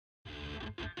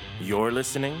You're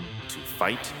listening to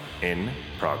Fight in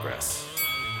Progress.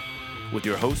 With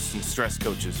your hosts and stress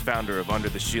coaches, founder of Under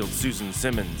the Shield, Susan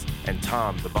Simmons, and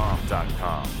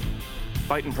TomTheBomb.com.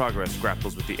 Fight in Progress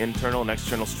grapples with the internal and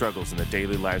external struggles in the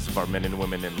daily lives of our men and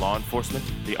women in law enforcement,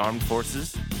 the armed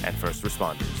forces, and first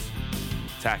responders.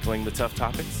 Tackling the tough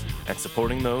topics and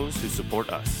supporting those who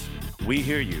support us. We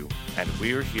hear you, and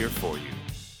we're here for you.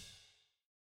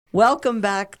 Welcome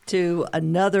back to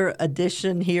another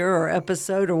edition here, or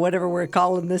episode, or whatever we're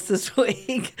calling this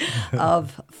week,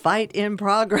 of Fight in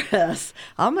Progress.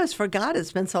 I almost forgot,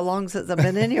 it's been so long since I've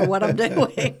been in here, what I'm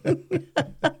doing.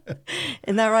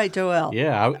 Isn't that right, Joel?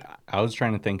 Yeah, I was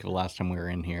trying to think of the last time we were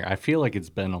in here. I feel like it's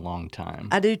been a long time.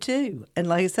 I do too. And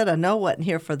like I said, I know I wasn't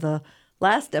here for the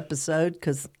last episode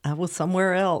because I was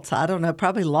somewhere else. I don't know,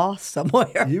 probably lost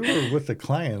somewhere. You were with a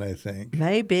client, I think.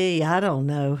 Maybe. I don't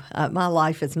know. My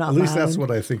life is not my own. At least that's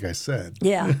what I think I said.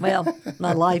 Yeah, well,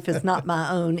 my life is not my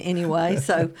own anyway.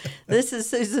 So this is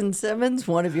Susan Simmons,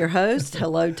 one of your hosts.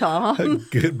 Hello, Tom.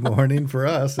 Good morning for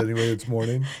us. Anyway, it's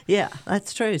morning. Yeah,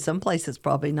 that's true. Some places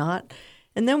probably not.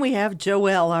 And then we have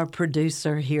Joel, our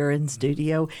producer, here in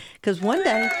studio, because one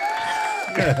day...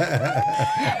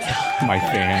 My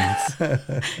fans.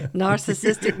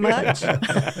 Narcissistic much?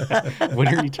 What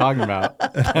are you talking about?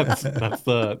 That's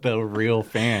the real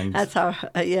fans. That's our,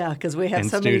 because we have In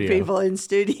so studio. many people in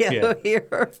studio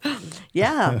here.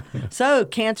 Yeah. So,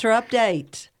 cancer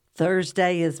update.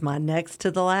 Thursday is my next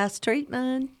to the last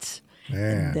treatment.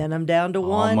 Man. Then I'm down to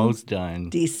one. Almost done.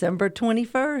 December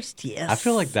 21st. Yes. I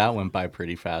feel like that went by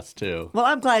pretty fast, too. Well,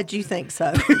 I'm glad you think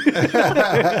so. Because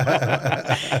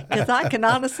I can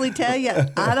honestly tell you,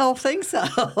 I don't think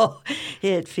so.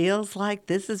 It feels like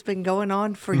this has been going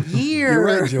on for years. You're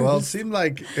right, Joel. It seemed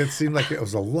like it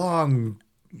was a long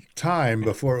time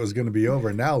before it was going to be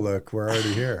over. Now look, we're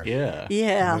already here. Yeah.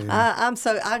 Yeah, I'm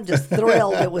just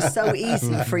thrilled it was so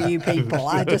easy for you people.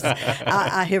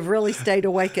 I have really stayed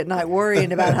awake at night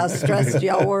worrying about how stressed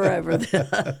y'all were over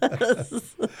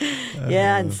this.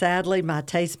 Yeah, and sadly my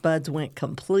taste buds went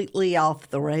completely off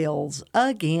the rails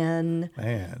again.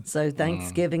 Man. So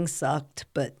Thanksgiving sucked,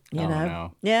 but you know,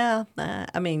 no. yeah.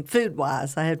 I mean, food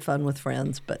wise, I had fun with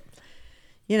friends, but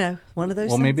you know, one of those.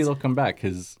 Well, things. maybe they'll come back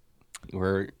because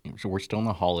we're still in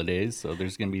the holidays, so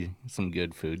there's going to be some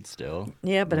good food still.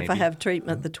 Yeah, but if I Maybe. have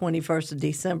treatment the 21st of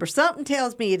December, something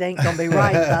tells me it ain't going to be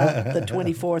right by the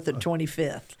 24th or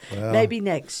 25th. Well, maybe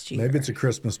next year. Maybe it's a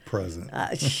Christmas present.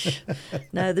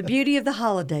 No, the beauty of the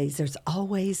holidays, there's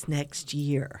always next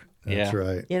year. That's Yeah.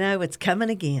 right. You know, it's coming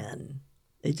again.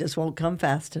 It just won't come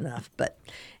fast enough. But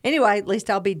anyway, at least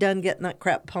I'll be done getting that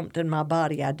crap pumped in my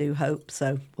body, I do hope.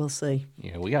 So we'll see.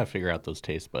 Yeah, we got to figure out those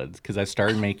taste buds because I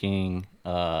started making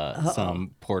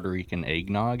some Puerto Rican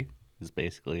eggnog is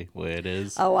basically what it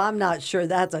is. Oh, I'm not sure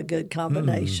that's a good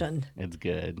combination. It's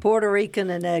good. Puerto Rican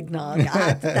and eggnog.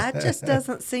 That just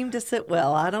doesn't seem to sit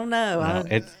well. I don't know. No,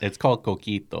 it's called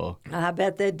coquito. I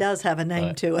bet that does have a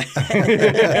name to it.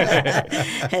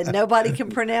 And nobody can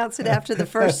pronounce it after the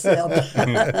first sip.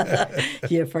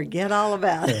 You forget all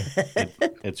about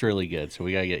it. It's really good, so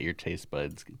we got to get your taste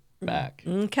buds back.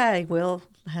 Okay, we'll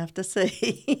have to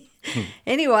see.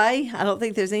 Anyway, I don't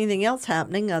think there's anything else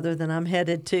happening other than I'm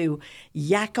headed to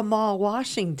Yakima,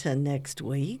 Washington next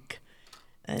week.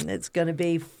 And it's going to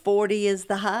be 40 is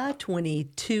the high,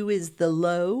 22 is the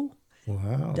low.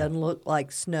 Wow. Doesn't look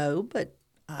like snow, but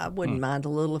I wouldn't mind a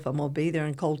little if I'm going to be there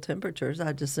in cold temperatures.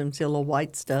 I just assume see a little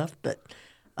white stuff, but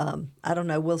I don't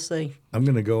know. We'll see. I'm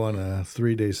going to go on a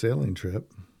 3-day sailing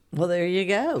trip. Well, there you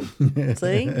go.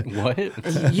 See?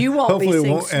 What? You won't Hopefully be it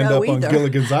seeing won't snow end up either. on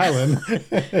Gilligan's Island.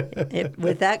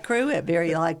 With that crew, it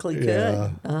very likely could.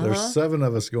 Yeah. There's 7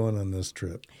 of us going on this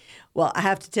trip. Well, I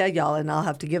have to tell y'all, and I'll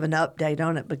have to give an update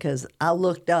on it because I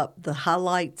looked up the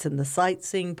highlights and the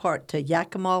sightseeing part to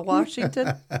Yakima,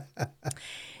 Washington.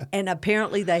 And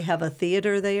apparently they have a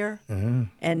theater there. Mm-hmm.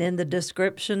 And in the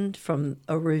description from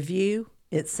a review,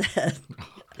 it said,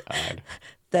 God.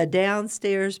 the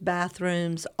downstairs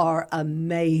bathrooms are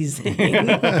amazing.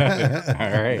 All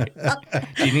right.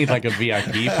 Do you need like a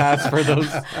VIP pass for those?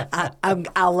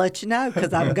 I'll let you know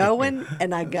because I'm going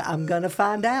and I'm going to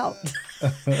find out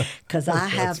because I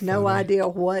have no idea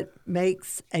what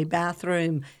makes a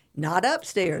bathroom not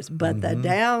upstairs, but the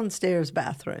downstairs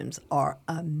bathrooms are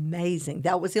amazing.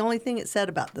 That was the only thing it said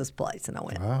about this place. And I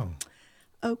went, Wow.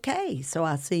 okay, so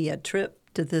I see a trip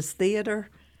to this theater.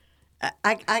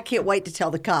 I can't wait to tell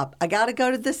the cop, I got to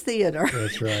go to this theater.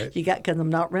 That's right. Because I'm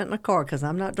not renting a car because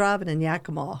I'm not driving in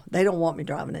Yakima. They don't want me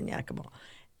driving in Yakima.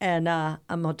 And I'm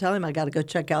going to tell him I got to go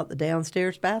check out the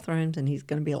downstairs bathrooms. And he's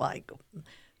going to be like,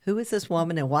 who is this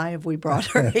woman and why have we brought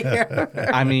her here?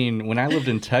 I mean, when I lived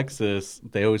in Texas,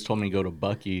 they always told me to go to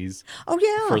Buc-ee's Oh,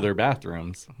 yeah. for their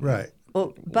bathrooms. Right.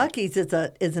 Well, Buc-ee's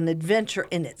is an adventure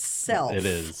in itself. It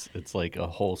is. It's like a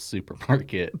whole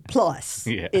supermarket. Plus,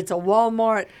 Yeah. it's a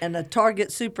Walmart and a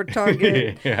Target, Super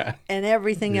Target, Yeah. and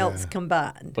everything else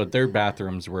combined. But their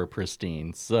bathrooms were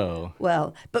pristine, so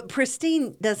Well, but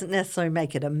pristine doesn't necessarily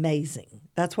make it amazing.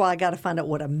 That's why I got to find out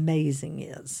what amazing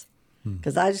is,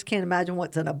 because I just can't imagine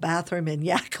what's in a bathroom in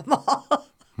Yakima.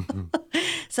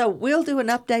 So we'll do an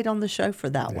update on the show for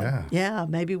that one. Yeah,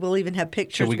 maybe we'll even have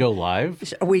pictures. should we go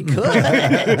live? We could.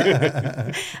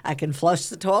 I can flush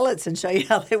the toilets and show you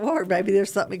how they work. Maybe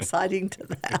there's something exciting to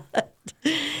that.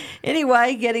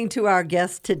 Anyway, getting to our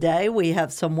guest today, we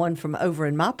have someone from over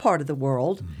in my part of the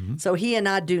world. So he and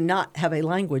I do not have a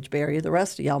language barrier. The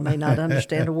rest of y'all may not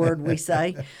understand a word we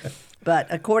say. But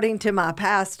according to my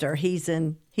pastor, he's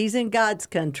in God's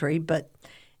country, but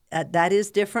that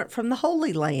is different from the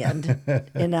Holy Land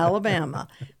in Alabama.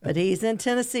 But he's in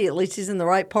Tennessee. At least he's in the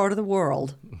right part of the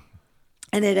world.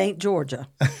 And it ain't Georgia.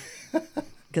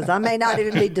 Because I may not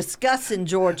even be discussing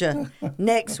Georgia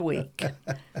next week.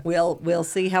 We'll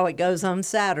see how it goes on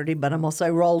Saturday, but I'm going to say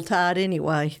Roll Tide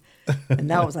anyway. And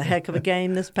that was a heck of a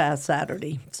game this past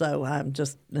Saturday. So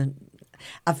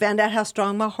I found out how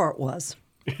strong my heart was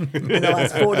in the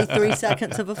last 43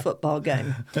 seconds of a football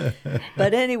game.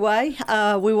 But anyway,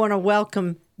 we want to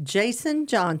welcome Jason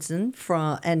Johnson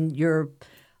and your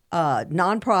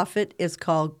nonprofit is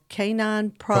called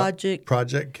K-9 Project.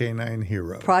 Project K-9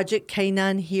 Hero. Project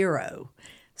K-9 Hero.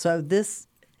 So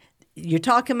you're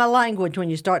talking my language when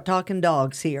you start talking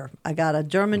dogs here. I got a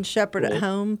German Shepherd at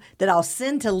home that I'll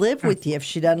send to live with you if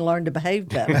she doesn't learn to behave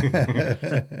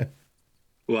better.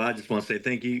 Well, I just want to say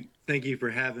thank you. Thank you for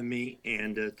having me,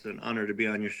 and it's an honor to be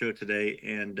on your show today.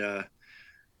 And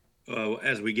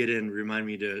as we get in, remind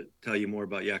me to tell you more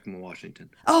about Yakima, Washington.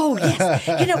 Oh, yes.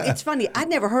 It's funny. I'd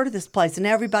never heard of this place, and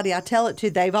everybody I tell it to,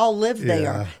 they've all lived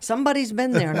there. Somebody's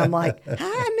been there, and I'm like, how did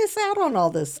I miss out on all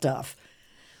this stuff?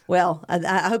 Well,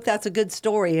 I hope that's a good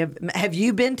story. Have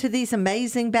you been to these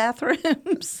amazing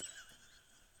bathrooms?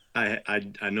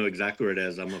 I know exactly where it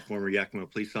is. I'm a former Yakima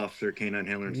police officer, K-9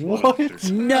 handler, and SWAT What?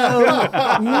 officer.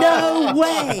 No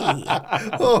way.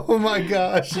 Oh, my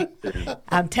gosh.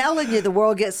 I'm telling you, the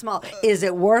world gets small. Is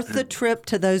it worth the trip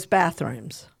to those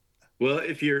bathrooms? Well,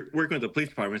 if you're working with the police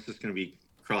department, it's just going to be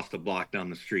across the block down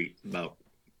the street, about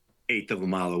 1/8 of a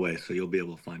mile away, so you'll be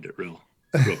able to find it real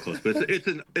close. But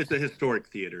it's a historic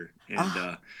theater,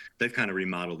 and they've kind of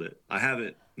remodeled it. I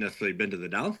haven't necessarily been to the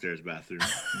downstairs bathroom,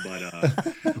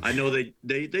 but I know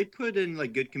they put in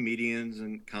like good comedians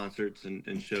and concerts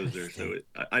and shows there, so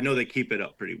I know they keep it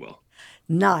up pretty well.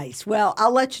 Nice. Well,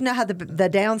 I'll let you know how the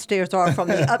downstairs are from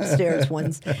the upstairs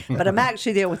ones, but I'm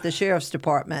actually there with the sheriff's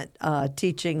department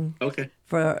teaching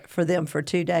for them for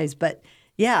 2 days. But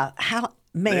yeah, a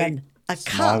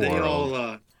cop.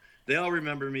 They all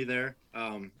remember me there.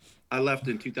 I left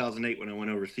in 2008 when I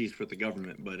went overseas with the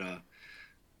government, but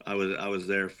I was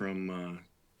there from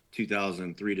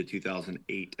 2003 to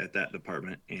 2008 at that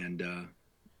department, and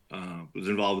was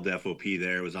involved with the FOP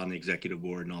there. Was on the executive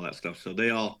board and all that stuff. So they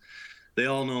all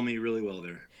know me really well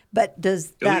there. But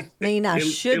does that mean I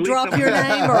should drop your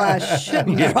name or I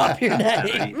shouldn't drop your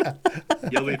name?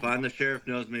 You'll be fine. The sheriff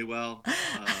knows me well,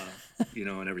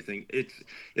 and everything. It's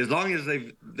as long as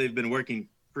they've been working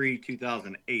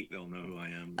pre-2008, they'll know who I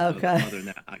am. Okay. Other than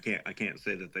that, I can't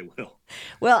say that they will.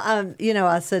 Well,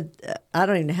 I said I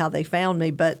don't even know how they found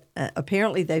me, but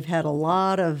apparently they've had a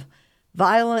lot of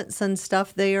violence and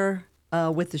stuff there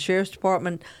with the sheriff's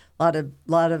department. A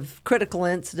lot of critical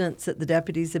incidents that the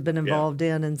deputies have been involved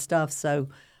in and stuff. So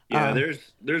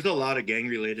there's a lot of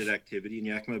gang-related activity in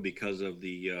Yakima because of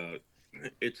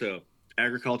it's a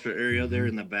agriculture area there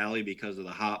in the valley because of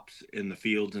the hops in the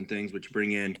fields and things, which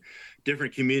bring in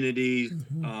different communities.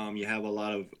 You have a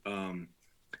lot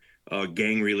of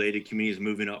gang-related communities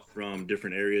moving up from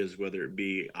different areas, whether it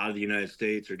be out of the United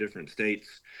States or different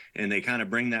states, and they kind of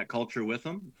bring that culture with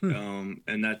them.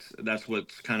 And that's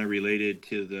what's kind of related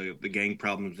to the gang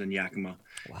problems in Yakima,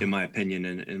 in my opinion,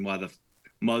 and why the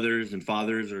mothers and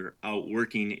fathers are out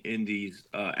working in these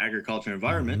agriculture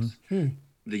environments.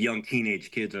 The young teenage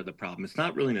kids are the problem. It's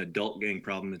not really an adult gang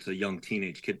problem. It's a young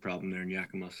teenage kid problem there in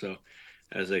Yakima. So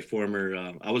as a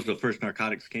former, I was the first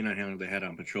narcotics K-9 handler they had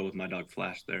on patrol with my dog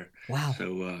Flash there. Wow.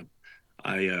 So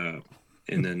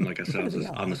and then, like I said, I was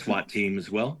on the SWAT team as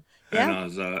well. And I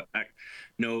was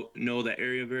know the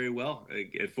area very well.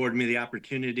 It afforded me the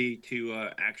opportunity to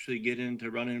actually get into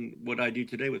running what I do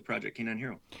today with Project K-9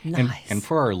 Hero. Nice. And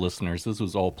for our listeners, this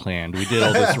was all planned. We did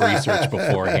all this research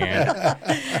beforehand.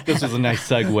 This was a nice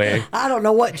segue. I don't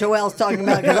know what Joelle's talking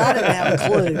about because I didn't have a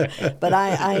clue. But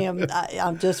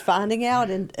I'm just finding out,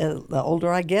 and the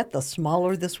older I get, the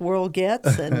smaller this world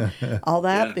gets, and all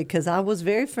that. Yeah. Because I'm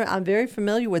very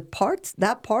familiar with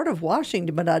that part of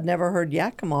Washington, but I'd never heard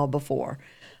Yakima before.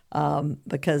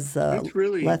 Because It's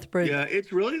really Lethbridge. Yeah,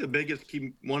 it's really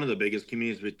one of the biggest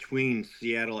communities between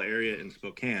Seattle area and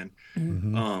Spokane.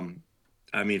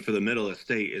 I mean, for the middle of the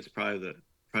state, it's probably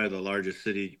the largest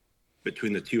city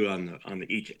between the two on the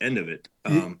each end of it.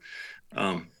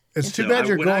 It's too bad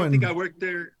you're when going. I think I worked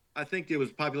there, I think it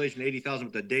was population 80,000,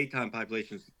 but the daytime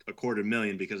population is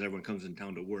 250,000 because everyone comes in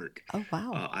town to work. Oh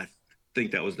wow. I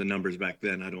think that was the numbers back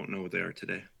then. I don't know what they are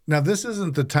today. Now, this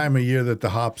isn't the time of year that the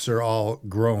hops are all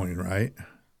growing, right?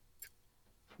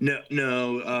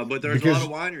 No, but there's a lot of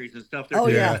wineries and stuff there. Oh,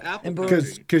 too. yeah. Apple And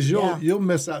country. Because Yeah. you'll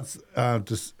miss out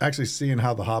just actually seeing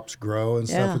how the hops grow and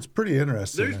stuff. Yeah. It's pretty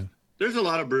interesting. There's a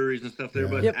lot of breweries and stuff there,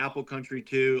 but Yep. apple country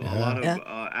too. A lot of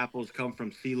Yeah. apples come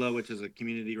from Sela, which is a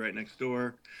community right next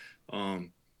door.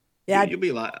 Yeah. You'll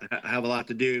be have a lot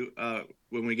to do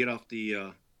when we get off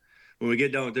when we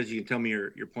get done with this. You can tell me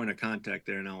your point of contact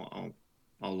there, and I'll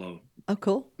Oh,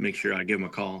 cool. make sure I give them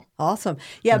a call. Awesome.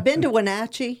 Yeah, I've been to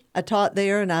Wenatchee. I taught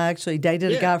there, and I actually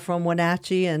dated a guy from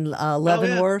Wenatchee and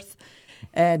Leavenworth.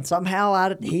 And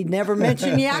somehow he never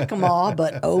mentioned Yakima,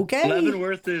 but okay.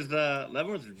 Leavenworth is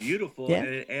beautiful, Yeah.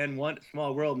 and one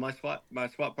small world. My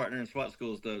SWAT partner in SWAT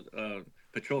school is the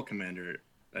patrol commander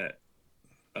at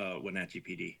Wenatchee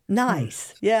PD.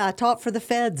 Nice. Yeah, I taught for the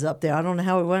feds up there. I don't know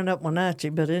how we wound up Wenatchee,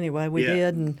 but anyway, we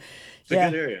did. And It's a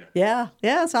good area.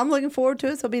 Yeah. So I'm looking forward to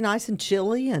it. So it'll be nice and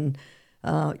chilly, and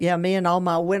me and all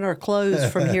my winter clothes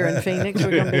from here in Phoenix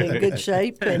are going to be in good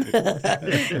shape, and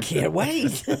can't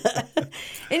wait.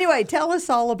 Anyway, tell us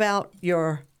all about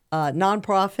your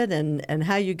nonprofit and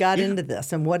how you got into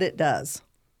this and what it does.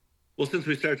 Well, since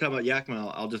we started talking about Yakima,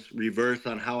 I'll just reverse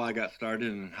on how I got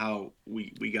started and how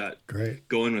we got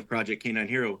going with Project K-9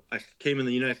 Hero. I came in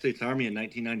the United States Army in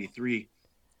 1993.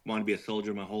 Wanted to be a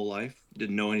soldier my whole life.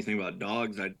 Didn't know anything about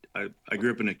dogs. I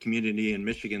grew up in a community in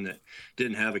Michigan that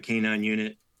didn't have a K-9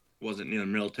 unit, wasn't in a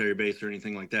military base or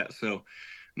anything like that. So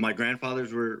my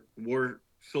grandfathers were war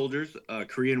soldiers,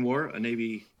 Korean War, a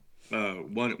Navy,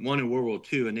 one in World War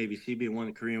II, a Navy CB, and one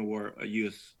in the Korean War, a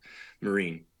U.S.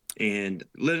 Marine. And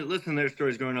listening to their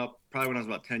stories growing up, probably when I was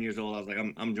about 10 years old, I was like,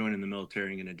 I'm joining the military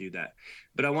and going to do that.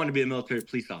 But I wanted to be a military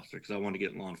police officer because I wanted to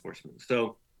get in law enforcement.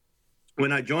 So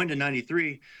when I joined in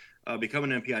 93,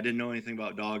 becoming an MP, I didn't know anything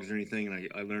about dogs or anything. And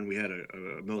I learned we had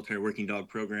a military working dog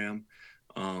program.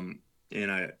 And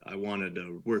I wanted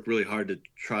to work really hard to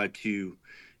try to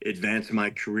advance my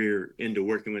career into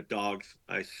working with dogs.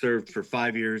 I served for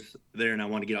 5 years there, and I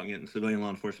wanted to get out and get into civilian law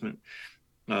enforcement.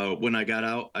 When I got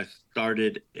out, I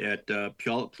started at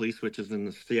Puyallup Police, which is in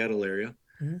the Seattle area.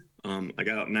 Mm-hmm. I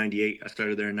got out in 98. I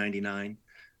started there in 99.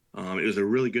 It was a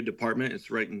really good department. It's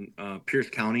right in Pierce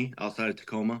County, outside of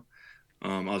Tacoma.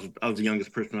 I was the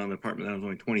youngest person on the department. I was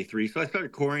only 23. So I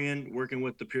started corying, working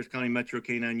with the Pierce County Metro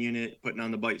K-9 unit, putting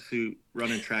on the bite suit,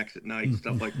 running tracks at night,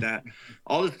 stuff like that.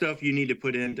 All the stuff you need to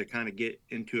put in to kind of get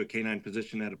into a K-9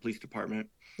 position at a police department.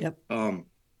 Yep.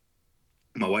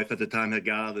 My wife at the time had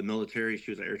got out of the military.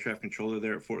 She was an air traffic controller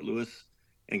there at Fort Lewis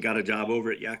and got a job over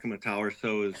at Yakima Tower.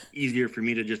 So it was easier for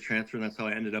me to just transfer. And that's how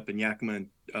I ended up in Yakima in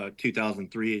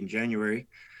 2003 in January.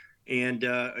 And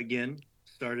again,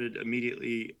 started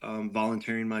immediately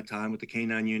volunteering my time with the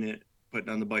K-9 unit, putting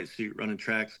on the bite suit, running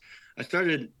tracks. I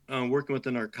started working with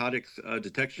the narcotics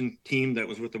detection team that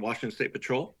was with the Washington State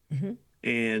Patrol. Mm-hmm.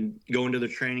 And going to the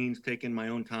trainings, taking my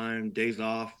own time, days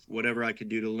off, whatever I could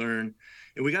do to learn.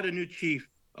 And we got a new chief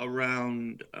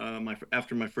around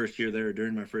after my first year there,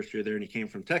 during my first year there, and he came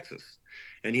from Texas.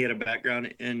 And he had a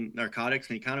background in narcotics,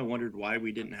 and he kind of wondered why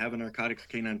we didn't have a narcotics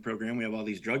K-9 program. We have all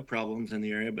these drug problems in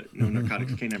the area, but no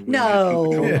narcotics K-9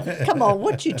 program. No, come on,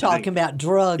 what you talking about?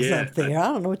 Drugs up there? I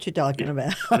don't know what you're talking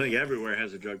about. I think everywhere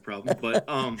has a drug problem, but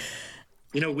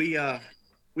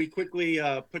we quickly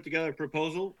put together a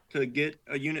proposal to get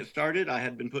a unit started. I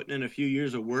had been putting in a few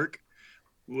years of work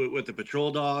with the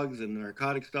patrol dogs and the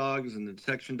narcotics dogs and the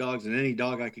detection dogs and any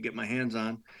dog I could get my hands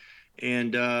on.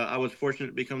 And I was fortunate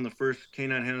to become the first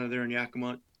K-9 handler there in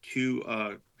Yakima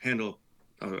to handle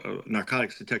a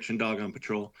narcotics detection dog on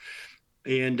patrol.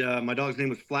 And my dog's name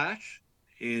was Flash,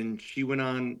 and she went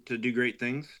on to do great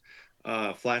things.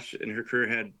 Flash in her career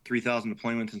had 3,000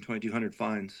 deployments and 2,200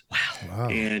 fines. Wow.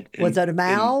 And was that a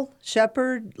Mal,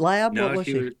 Shepherd, Lab? No, what was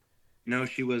she? No,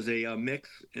 she was a mix,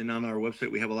 and on our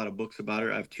website we have a lot of books about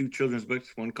her. I have two children's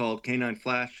books. One called K-9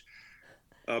 Flash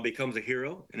becomes a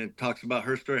hero, and it talks about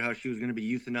her story, how she was going to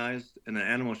be euthanized in an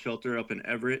animal shelter up in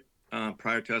Everett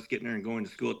prior to us getting her and going to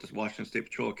school at the Washington State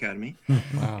Patrol Academy,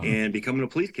 and becoming a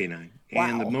police canine.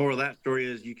 And the Wow. moral of that story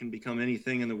is you can become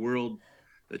anything in the world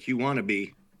that you want to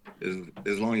be,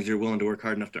 as long as you're willing to work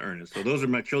hard enough to earn it. So those are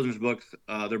my children's books.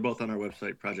 They're both on our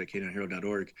website,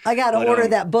 projectk9hero.org. I got to But, order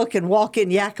that book and walk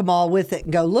in Yakima with it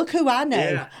and go, look who I know.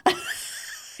 Yeah,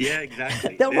 yeah,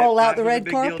 exactly. They'll roll out the Flash was a red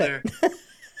big deal carpet. there.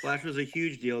 Flash was a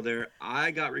huge deal there.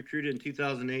 I got recruited in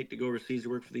 2008 to go overseas to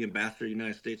work for the ambassador of the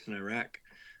United States in Iraq,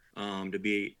 to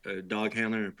be a dog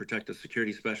handler and protective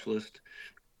security specialist.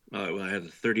 I had a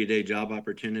 30-day job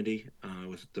opportunity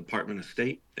with the Department of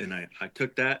State, and I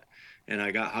took that, and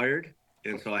I got hired.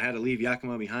 And so I had to leave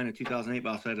Yakima behind in 2008, but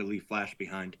I also had to leave Flash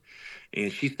behind.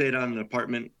 And she stayed on an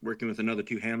apartment working with another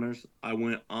two handlers. I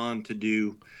went on to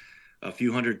do a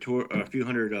few hundred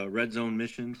red zone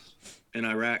missions in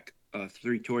Iraq,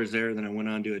 3 tours there. Then I went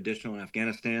on to additional in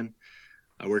Afghanistan.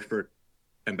 I worked for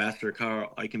Ambassador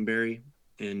Carl Eikenberry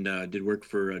and did work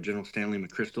for General Stanley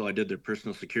McChrystal. I did their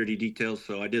personal security details.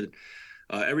 So I did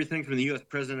everything from the U.S.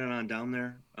 president on down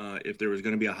there. If there was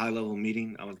going to be a high-level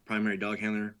meeting, I was the primary dog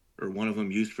handler, or one of them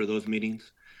used for those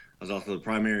meetings. I was also the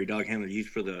primary dog handler used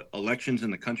for the elections in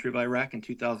the country of Iraq in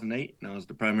 2008. And I was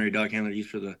the primary dog handler used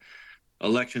for the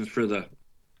elections for the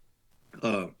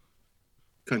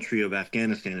country of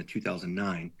Afghanistan in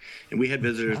 2009. And we had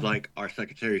visitors like our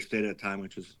Secretary of State at the time,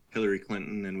 which was Hillary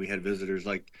Clinton, and we had visitors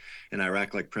like in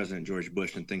Iraq, like President George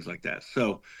Bush and things like that.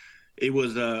 So it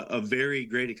was a very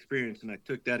great experience, and I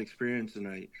took that experience and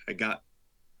I got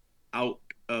out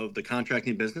of the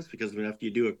contracting business, because after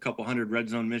you do a couple hundred red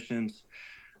zone missions,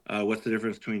 what's the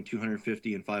difference between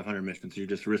 250 and 500 missions? You're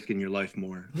just risking your life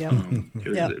more. Yep. It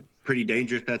was pretty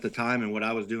dangerous at the time, and what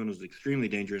I was doing was extremely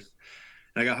dangerous.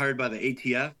 And I got hired by the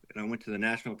ATF, and I went to the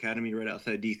National Academy right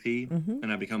outside D.C.,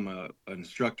 and I become an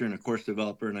instructor and a course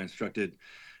developer, and I instructed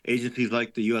agencies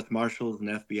like the U.S. Marshals and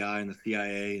the FBI and the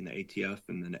CIA and the ATF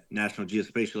and the National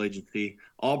Geospatial Agency,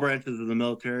 all branches of the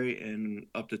military, and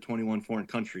up to 21 foreign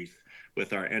countries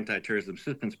with our anti-terrorism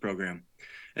assistance program.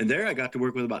 And there I got to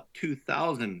work with about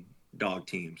 2,000 dog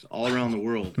teams all around the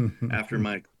world after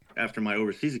my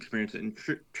overseas experience, and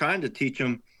trying to teach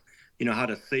them, how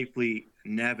to safely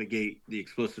navigate the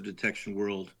explosive detection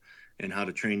world, and how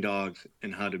to train dogs,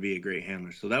 and how to be a great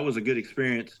handler. So that was a good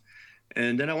experience.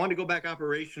 And then I wanted to go back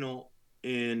operational,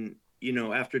 and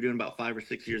after doing about 5 or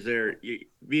 6 years there,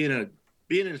 being an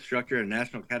instructor at a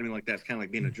national academy like that is kind of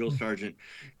like being a drill sergeant.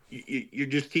 You're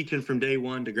just teaching from day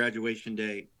one to graduation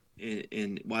day,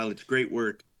 and while it's great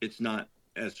work, it's not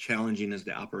as challenging as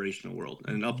the operational world.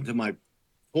 And up until my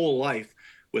whole life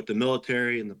with the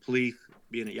military and the police,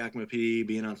 being at Yakima PD,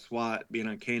 being on SWAT, being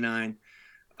on K-9,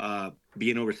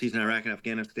 being overseas in Iraq and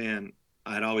Afghanistan,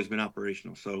 I had always been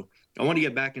operational. So I wanted to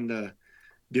get back into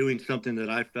doing something that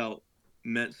I felt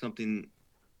meant something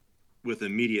with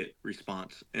immediate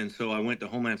response. And so I went to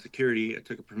Homeland Security. I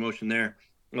took a promotion there.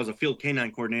 I was a field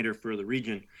canine coordinator for the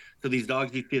region. So these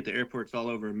dogs you see at the airports all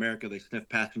over America, they sniff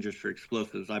passengers for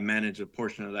explosives. I managed a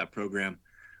portion of that program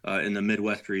in the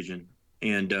Midwest region.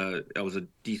 And I was a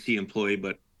DC employee,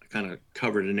 but I kind of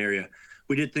covered an area.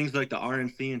 We did things like the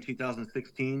RNC in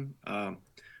 2016.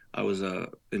 I was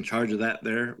in charge of that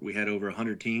there. We had over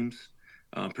 100 teams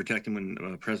protecting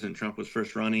when President Trump was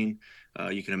first running.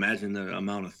 You can imagine the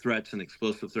amount of threats and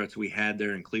explosive threats we had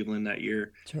there in Cleveland that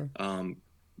year. Sure.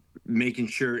 Making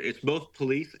sure it's both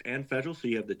police and federal. So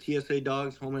you have the TSA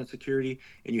dogs, Homeland Security,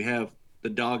 and you have the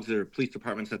dogs that are police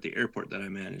departments at the airport that I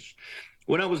managed.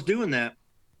 When I was doing that,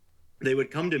 they would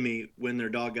come to me when their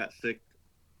dog got sick,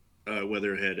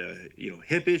 whether it had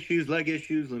hip issues, leg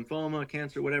issues, lymphoma,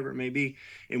 cancer, whatever it may be,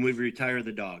 and we'd retire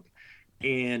the dog.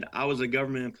 And I was a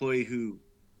government employee who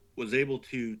was able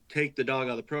to take the dog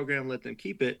out of the program, let them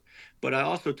keep it, but I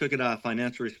also took it out of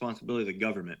financial responsibility of the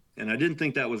government, and I didn't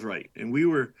think that was right. And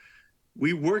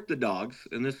we worked the dogs,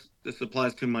 and this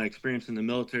applies to my experience in the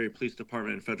military, police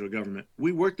department, and federal government.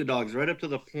 We worked the dogs right up to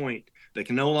the point they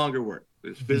can no longer work.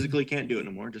 They physically can't do it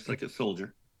no more, just like a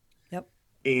soldier. Yep.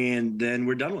 And then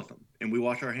we're done with them, and we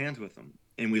wash our hands with them,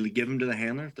 and we give them to the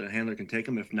handler. If the handler can take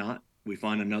them, if not, we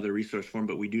find another resource for them,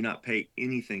 but we do not pay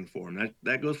anything for them.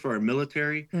 That goes for our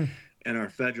military and our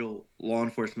federal law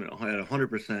enforcement at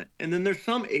 100%. And then there's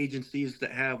some agencies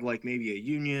that have like maybe a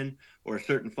union or a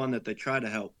certain fund that they try to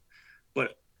help,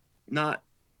 but not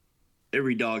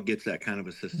every dog gets that kind of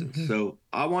assistance. So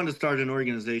I wanted to start an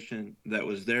organization that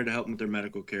was there to help them with their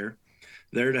medical care,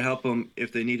 there to help them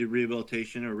if they needed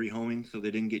rehabilitation or rehoming so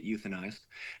they didn't get euthanized.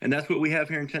 And that's what we have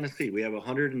here in Tennessee. We have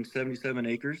 177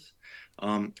 acres.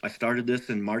 I started this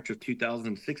in March of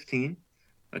 2016.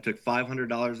 I took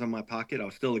 $500 on my pocket. I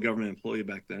was still a government employee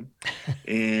back then.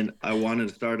 And I wanted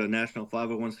to start a national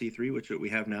 501c3, which we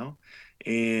have now.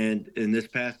 And in this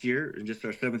past year, in just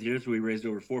our 7th year, we raised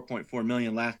over 4.4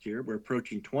 million last year. We're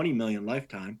approaching 20 million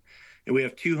lifetime. And we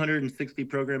have 260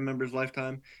 program members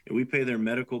lifetime, and we pay their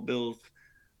medical bills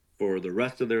for the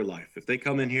rest of their life. If they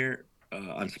come in here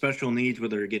on special needs,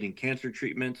 whether they're getting cancer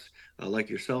treatments, like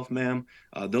yourself, ma'am,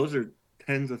 those are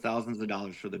tens of thousands of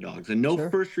dollars for the dogs. And no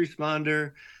first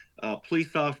responder,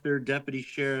 police officer, deputy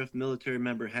sheriff, military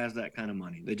member has that kind of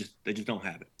money. They just don't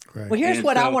have it. Right. Well, here's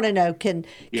what I want to know. Can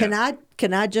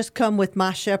I just come with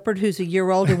my shepherd who's a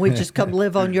year old and we just come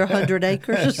live on your 100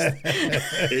 acres?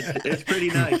 It's pretty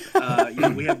nice.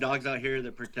 We have dogs out here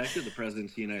that protected the president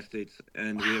of the United States,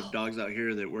 and we have dogs out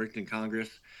here that worked in Congress,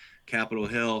 Capitol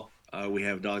Hill. We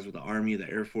have dogs with the Army, the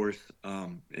Air Force,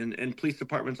 and police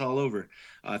departments all over.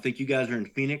 I think you guys are in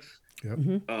Phoenix.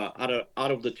 Yep.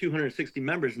 Out of the 260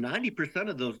 members, 90%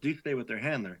 of those do stay with their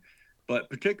handler. But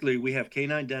particularly, we have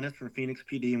K-9 Dennis from Phoenix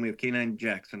PD, and we have K-9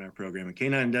 Jax in our program. And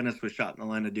K-9 Dennis was shot in the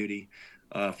line of duty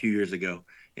a few years ago,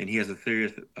 and he has a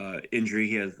serious injury.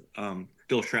 He has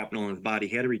still shrapnel in his body.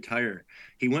 He had to retire.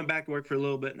 He went back to work for a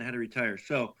little bit and had to retire.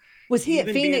 So was he at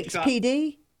Phoenix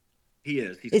PD? He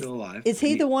is. He's still alive. Is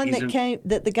he the one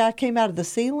that the guy came out of the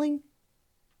ceiling?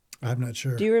 I'm not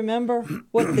sure. Do you remember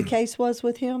what the case was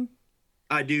with him?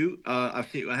 I do. I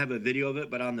have a video of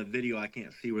it, but on the video, I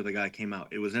can't see where the guy came out.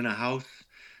 It was in a house.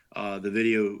 The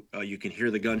video, you can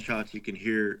hear the gunshots. You can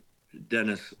hear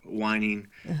Dennis whining.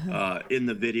 In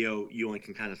the video, you only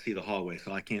can kind of see the hallway,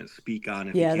 so I can't speak on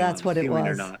if he came that's out what the it ceiling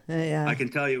was. or not. Yeah. I can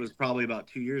tell you it was probably about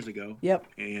 2 years ago. Yep.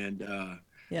 And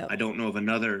Yep. I don't know of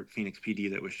another Phoenix PD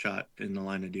that was shot in the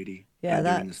line of duty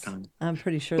during this time. I'm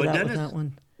pretty sure But that was that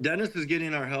one. Dennis is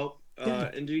getting our help.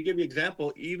 And to give you an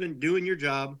example, even doing your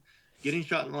job, getting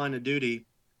shot in the line of duty,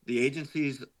 the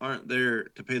agencies aren't there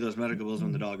to pay those medical bills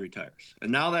when the dog retires.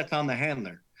 And now that's on the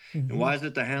handler. And why is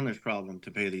it the handler's problem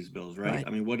to pay these bills, right? I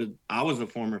mean, I was a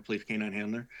former police canine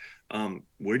handler.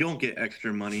 We don't get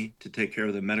extra money to take care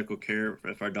of the medical care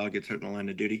if our dog gets hurt in the line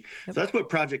of duty. So that's what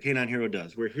Project K-9 Hero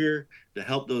does. We're here to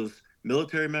help those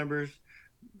military members,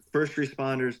 first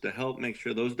responders, to help make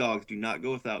sure those dogs do not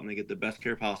go without and they get the best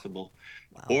care possible,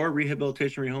 or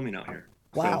rehabilitation, rehoming out here.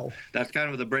 Wow. So that's kind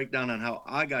of the breakdown on how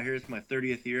I got here. It's my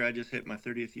 30th year. I just hit my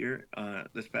 30th year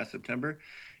this past September.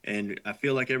 And I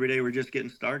feel like every day we're just getting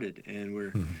started, and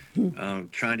we're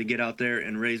trying to get out there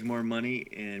and raise more money.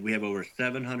 And we have over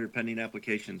 700 pending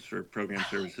applications for program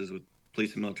services with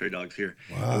police and military dogs here.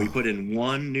 Wow. And we put in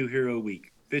one new hero a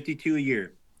week, 52 a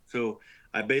year. So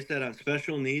I base that on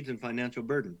special needs and financial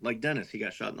burden. Like Dennis, he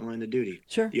got shot in the line of duty.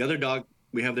 Sure. The other dog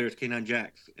we have there is K-9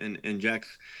 Jax, and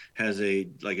Jax has a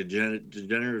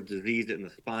degenerative disease in the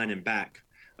spine and back,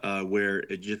 where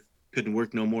it just couldn't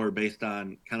work no more based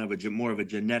on kind of more of a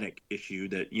genetic issue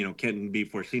that can't be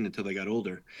foreseen until they got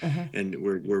older. And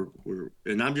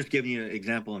and I'm just giving you an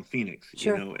example in Phoenix,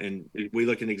 Sure. And we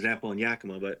look at an example in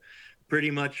Yakima, but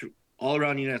pretty much all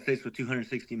around the United States with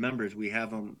 260 members, we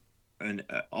have them in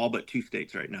all but 2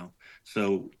 states right now.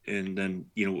 So, and then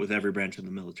with every branch of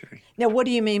the military. Now, what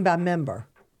do you mean by member?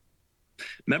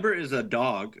 Member is a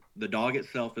dog. The dog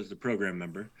itself is the program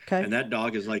member. Okay. And that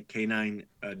dog is like K-9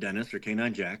 Dennis or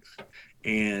K-9 Jax.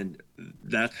 And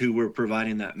that's who we're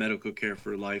providing that medical care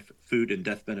for life, food, and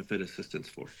death benefit assistance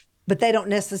for. But they don't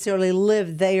necessarily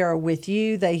live there with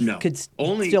you. They could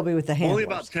still be with the handlers. Only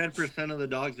about 10% of the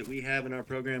dogs that we have in our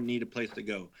program need a place to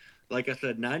go. Like I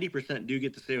said, 90% do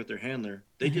get to stay with their handler.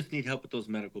 They just need help with those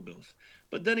medical bills.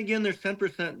 But then again, there's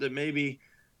 10% that may be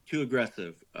too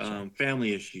aggressive,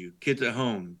 family issue, kids at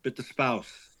home, bit the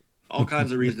spouse, all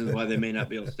kinds of reasons why they may not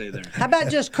be able to stay there. How about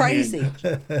just crazy?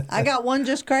 I got one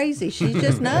just crazy. She's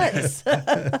just nuts.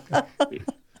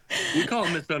 We call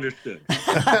them misunderstood.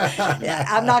 Yeah,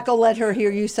 I'm not going to let her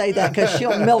hear you say that because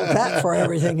she'll milk that for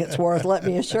everything it's worth, let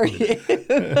me assure you.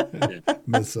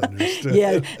 Misunderstood.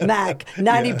 Yeah, Mac,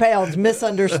 90 pounds,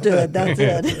 misunderstood. That's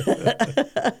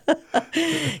it.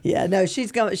 Yeah, no,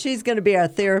 she's going to be our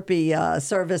therapy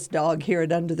service dog here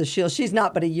at Under the Shield. She's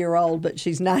not but a year old, but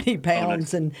she's 90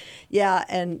 pounds. Oh, nice.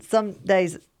 And some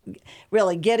days,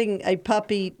 really, getting a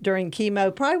puppy during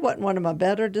chemo probably wasn't one of my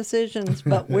better decisions,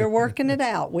 but we're working it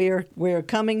out. We're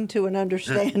coming to an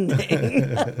understanding.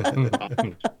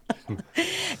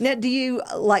 Now, do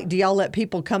y'all let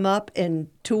people come up and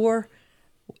tour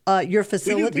your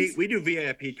facilities? We do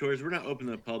VIP tours. We're not open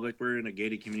to the public. We're in a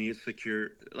gated community. It's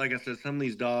secure. Like I said, some of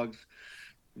these dogs,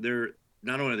 they're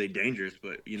not only are they dangerous,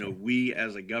 but we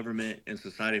as a government and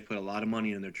society put a lot of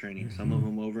money in their training. Some of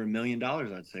them over $1 million,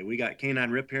 I'd say. We got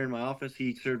K-9 Rip here in my office.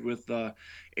 He served with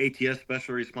ATS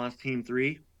Special Response Team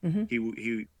 3.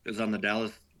 He was on the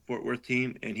Dallas Fort Worth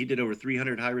team, and he did over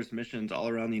 300 high-risk missions all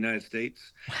around the United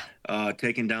States,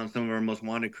 taking down some of our most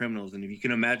wanted criminals. And if you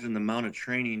can imagine the amount of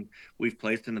training we've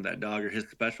placed into that dog or his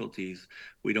specialties,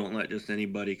 we don't let just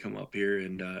anybody come up here.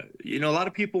 And a lot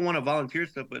of people want to volunteer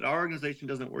stuff, but our organization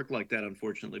doesn't work like that,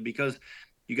 unfortunately, because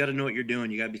you got to know what you're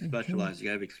doing. You got to be specialized. You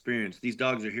got to have experience. These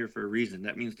dogs are here for a reason.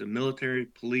 That means the military,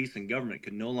 police, and government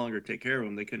can no longer take care of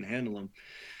them. They couldn't handle them.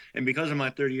 And because of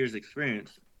my 30 years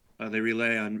experience, they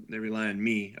rely on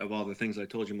me, of all the things I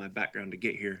told you, my background, to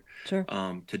get here. Sure.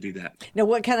 To do that. Now,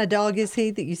 what kind of dog is he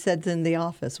that you said's in the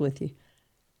office with you?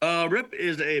 Rip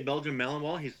is a Belgian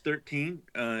Malinois. He's 13.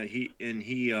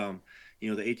 The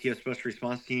ATS Special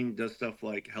Response Team does stuff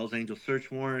like Hell's Angel search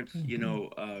warrants.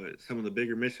 Some of the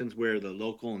bigger missions where the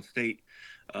local and state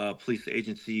police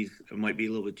agencies might be a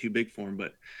little bit too big for him,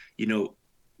 but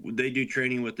they do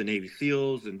training with the Navy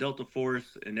SEALs and Delta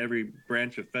Force and every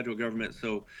branch of federal government.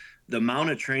 So the amount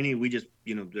of training we just,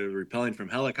 they're repelling from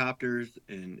helicopters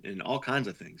and all kinds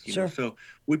of things. Sure. So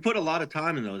we put a lot of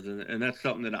time in those, and that's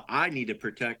something that I need to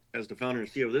protect as the founder and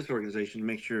CEO of this organization, to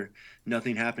make sure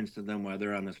nothing happens to them while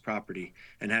they're on this property.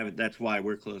 And that's why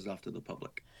we're closed off to the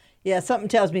public. Yeah, something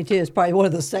tells me, too, it's probably one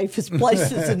of the safest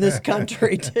places in this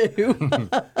country, too.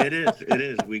 It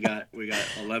is. We got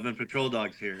 11 patrol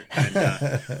dogs here. And,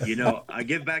 I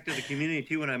give back to the community,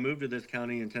 too. When I moved to this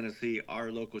county in Tennessee,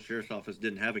 our local sheriff's office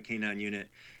didn't have a K-9 unit.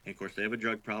 And, of course, they have a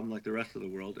drug problem like the rest of the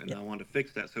world, and I wanted to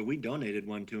fix that. So we donated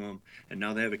one to them, and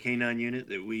now they have a K-9 unit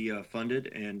that we funded.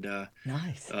 And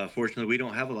nice. Fortunately, we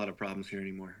don't have a lot of problems here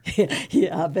anymore.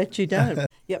 Yeah, I bet you don't.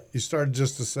 Yep. You started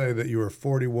just to say that you were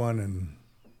 41 and...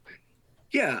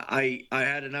 Yeah, I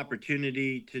had an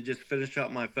opportunity to just finish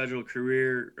out my federal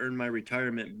career, earn my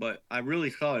retirement, but I really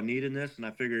saw a need in this, and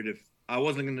I figured if I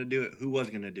wasn't going to do it, who was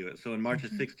going to do it? So in March of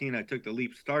 16, I took the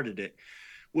leap, started it.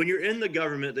 When you're in the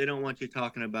government, they don't want you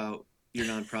talking about your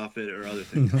nonprofit or other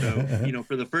things. So,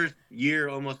 for the first year,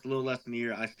 almost a little less than a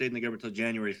year, I stayed in the government until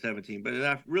January 17. But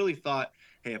I really thought,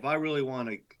 hey, if I really want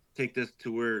to take this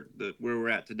to where we're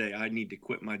at today, I need to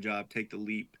quit my job, take the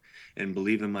leap, and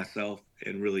believe in myself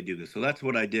and really do this. So that's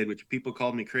what I did, which people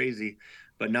called me crazy.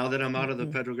 But now that I'm out of the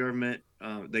federal government,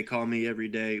 they call me every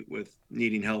day with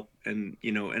needing help. And,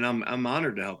 and I'm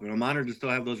honored to help. And I'm honored to still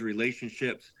have those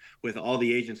relationships with all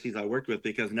the agencies I worked with,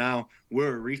 because now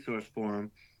we're a resource for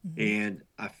them. And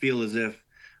I feel as if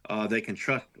they can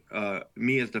trust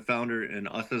me as the founder and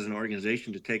us as an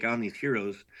organization to take on these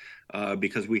heroes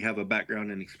because we have a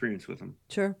background and experience with them.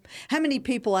 Sure. How many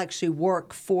people actually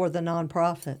work for the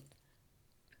nonprofit?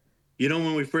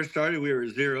 When we first started, we were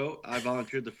 0. I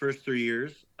volunteered the first 3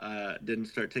 years. Didn't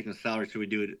start taking a salary, so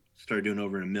we started doing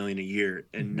over $1 million a year.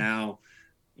 And now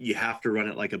you have to run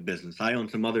it like a business. I own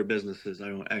some other businesses. I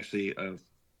own actually a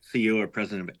CEO or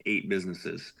president of 8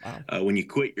 businesses. Wow. When you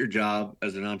quit your job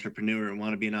as an entrepreneur and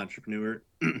want to be an entrepreneur,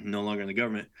 no longer in the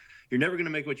government, you're never going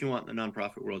to make what you want in the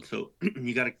nonprofit world. So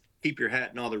you got to keep your hat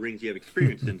in all the rings you have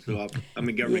experience in. So I'm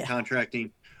in government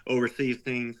contracting, overseas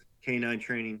things, K-9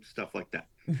 training, stuff like that.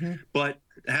 But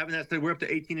having that said, we're up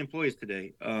to 18 employees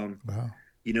today. Wow.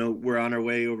 We're on our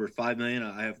way over 5 million.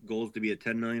 I have goals to be a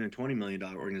 $10 million and $20 million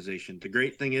organization. The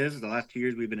great thing is the last 2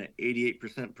 years, we've been at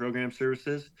 88% program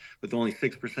services with only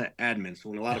 6% admin. So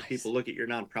when a lot of people look at your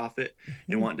nonprofit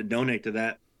and want to donate to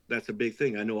that, that's a big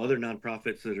thing. I know other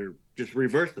nonprofits that are just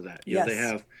reverse of that. They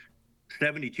have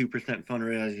 72%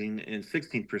 fundraising and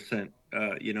 16%,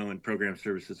 in program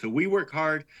services. So we work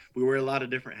hard. We wear a lot of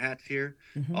different hats here.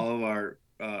 All of our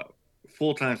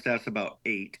full-time staff's about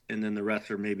 8, and then the rest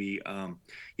are maybe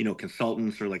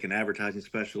consultants, or like an advertising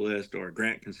specialist or a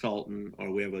grant consultant,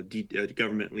 or we have a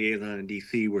government liaison in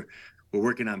DC. We're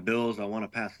working on bills. I want to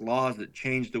pass laws that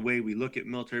change the way we look at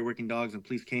military working dogs and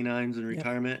police canines in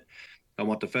retirement. I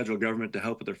want the federal government to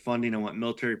help with their funding. I want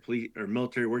military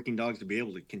working dogs to be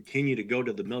able to continue to go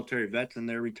to the military vets in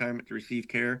their retirement to receive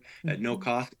care at no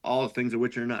cost, all the things of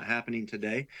which are not happening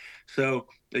today. So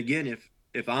again,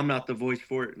 if I'm not the voice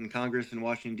for it in Congress in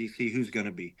Washington, D.C., who's going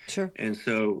to be? Sure. And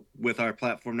so with our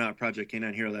platform now at Project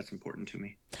K-9 Hero, that's important to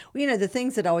me. Well, the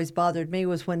things that always bothered me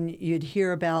was when you'd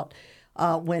hear about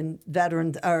when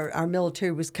veterans, our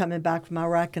military was coming back from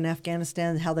Iraq and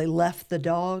Afghanistan, how they left the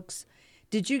dogs.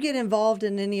 Did you get involved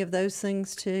in any of those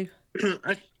things too?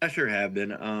 I sure have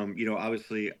been.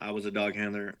 Obviously, I was a dog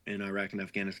handler in Iraq and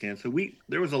Afghanistan. So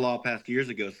there was a law passed years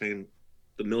ago saying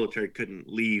the military couldn't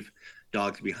leave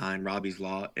dogs behind, Robbie's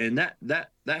Law, and that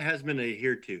has been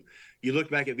adhered to. You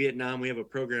look back at Vietnam, we have a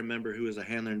program member who was a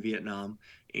handler in Vietnam,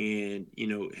 and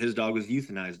his dog was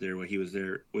euthanized there while he was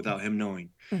there without him knowing.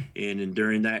 And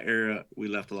during that era, we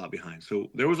left a lot behind. So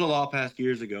there was a law passed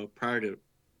years ago prior to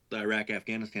the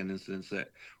Iraq-Afghanistan incidents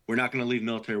that we're not going to leave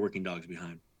military working dogs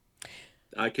behind.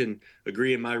 I can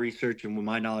agree in my research and with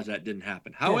my knowledge that didn't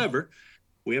happen. However,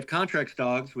 we have contracts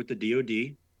dogs with the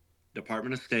DOD,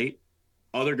 Department of State,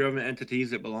 other government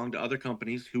entities that belong to other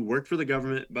companies who work for the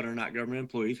government but are not government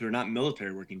employees, who are not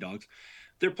military working dogs.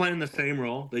 They're playing the same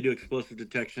role. They do explosive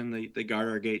detection. They guard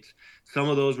our gates. Some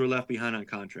of those were left behind on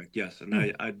contract, yes.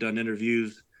 And I've done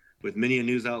interviews with many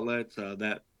news outlets.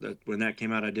 That when that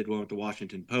came out, I did one with the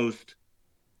Washington Post.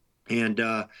 And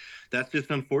that's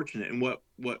just unfortunate. And what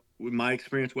in my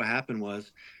experience, what happened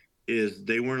is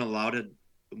they were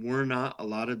not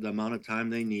allotted the amount of time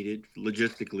they needed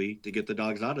logistically to get the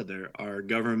dogs out of there. Our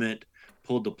government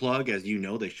pulled the plug, as you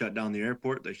know. They shut down the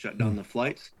airport. They shut down the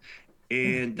flights,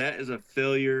 and that is a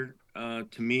failure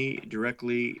to me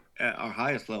directly at our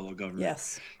highest level of government.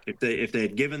 Yes. If they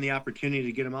had given the opportunity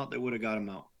to get them out, they would have got them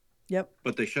out. Yep.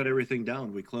 But they shut everything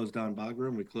down. We closed down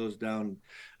Bagram. We closed down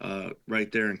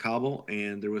right there in Kabul,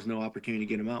 and there was no opportunity to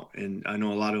get them out. And I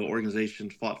know a lot of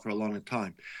organizations fought for a long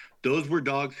time. Those were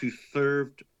dogs who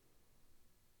served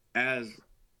as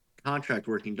contract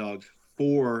working dogs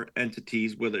for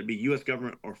entities, whether it be U.S.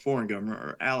 government or foreign government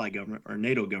or allied government or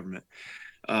NATO government.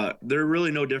 They're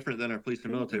really no different than our police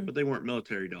and military, but they weren't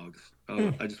military dogs.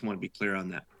 I just want to be clear on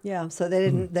that. Yeah, so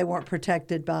they weren't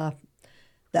protected by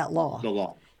that law. The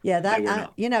law. Yeah,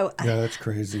 Yeah, that's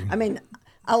crazy. I mean,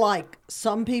 I like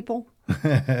some people.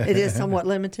 It is somewhat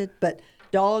limited, but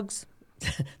dogs,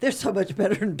 they're so much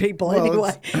better than people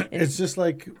anyway. It's just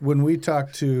like when we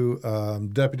talked to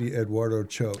Deputy Eduardo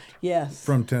Choate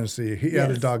from Tennessee. He had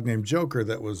a dog named Joker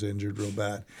that was injured real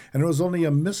bad. And it was only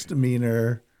a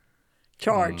misdemeanor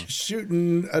charge.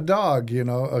 Shooting a dog,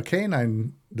 a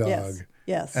K-9 dog.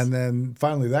 Yes. And then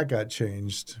finally that got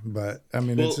changed. But, I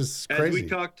mean, it's just crazy. As we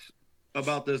talked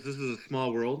about this is a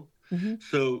small world.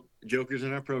 So Joker's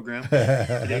in our program.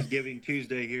 Today's Giving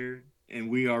Tuesday here, and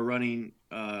we are running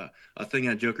a thing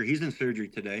on Joker. He's in surgery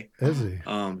today. Is he?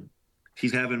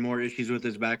 He's having more issues with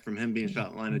his back from him being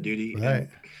shot in line of duty. Right.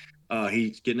 And,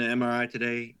 he's getting an MRI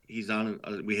today. He's on.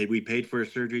 We paid for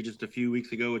his surgery just a few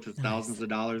weeks ago, which was thousands of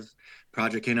dollars.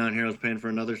 Project K-9 Heroes paying for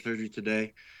another surgery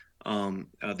today,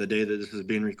 the day that this is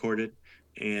being recorded.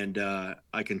 And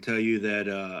I can tell you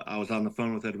that I was on the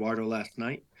phone with Eduardo last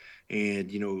night, and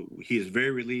he is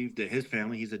very relieved that his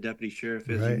family. He's a deputy sheriff,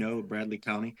 as you know, Bradley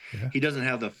County. Yeah. He doesn't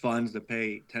have the funds to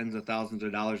pay tens of thousands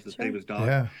of dollars to save his dog.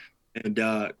 Yeah. And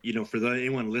for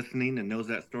anyone listening and knows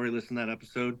that story, listen to that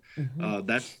episode.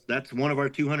 That's one of our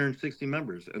 260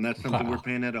 members, and that's something we're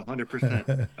paying at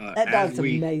 100%. That dog's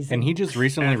amazing. And he just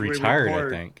recently retired, I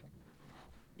think.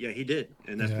 Yeah, he did,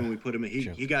 and that's when we put him in.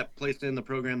 He got placed in the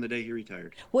program the day he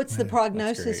retired. What's the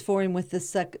prognosis for him with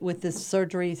this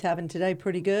surgery he's having today?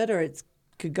 Pretty good, or it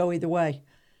could go either way?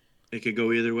 It could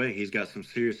go either way. He's got some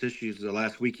serious issues. The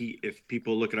last week, if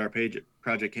people look at our page at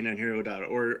projectk9hero.org,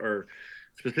 or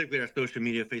specifically our social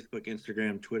media, Facebook,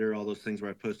 Instagram, Twitter, all those things where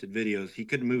I posted videos, he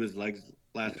couldn't move his legs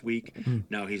last week.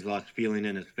 Now he's lost feeling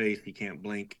in his face. He can't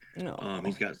blink.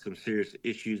 He's got some serious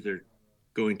issues. They're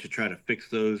going to try to fix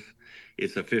those.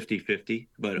 It's a 50-50,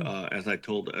 but as I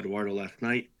told Eduardo last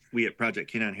night, we at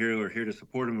Project K-9 Hero are here to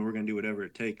support him, and we're going to do whatever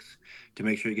it takes to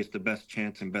make sure he gets the best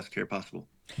chance and best care possible.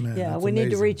 Man, we need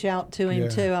to reach out to him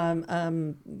too.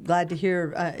 I'm glad to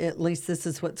hear at least this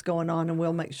is what's going on, and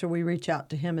we'll make sure we reach out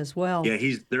to him as well. Yeah,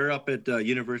 they're up at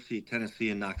University of Tennessee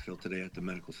in Knoxville today at the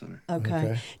medical center.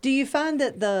 Okay. Do you find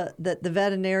that the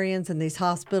veterinarians and these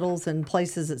hospitals and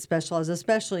places that specialize,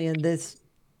 especially in this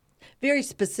very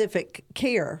specific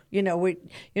care, you're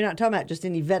not talking about just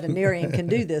any veterinarian can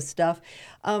do this stuff.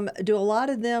 Do a lot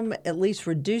of them at least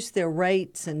reduce their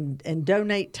rates and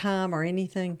donate time or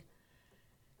anything?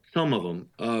 Some of them,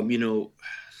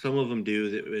 some of them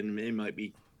do. It might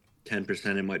be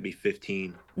 10%, it might be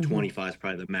 15, 25 is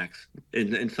probably the max,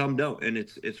 and some don't, and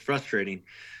it's frustrating.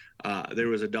 There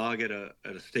was a dog at a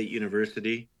state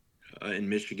university in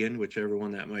Michigan, whichever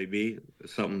one that might be.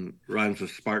 Something rhymes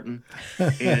with Spartan.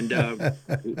 And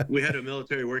we had a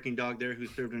military working dog there who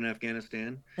served in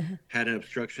Afghanistan, had an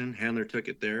obstruction. Handler took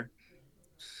it there,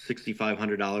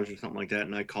 $6,500 or something like that.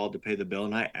 And I called to pay the bill,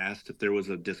 and I asked if there was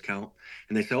a discount.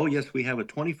 And they said, oh, yes, we have a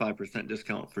 25%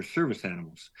 discount for service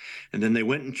animals. And then they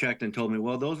went and checked and told me,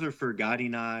 well, those are for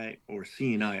guiding eye or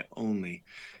seeing eye only,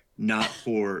 not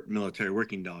for military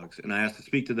working dogs. And I asked to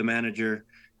speak to the manager,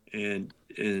 and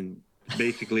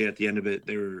basically at the end of it,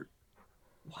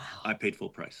 Wow. I paid full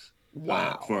price.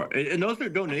 Wow. And those are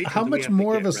donations. How much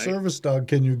more of a service dog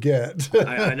can you get?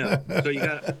 I know. So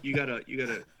you got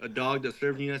a dog that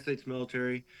served in the United States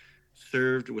military,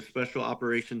 served with special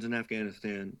operations in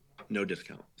Afghanistan, no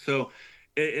discount. So,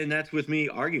 and that's with me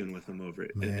arguing with them over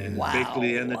it. And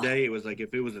basically, at the end of the day, it was like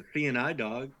if it was a CNI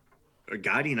dog or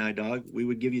guiding eye dog, we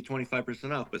would give you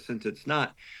 25% off. But since it's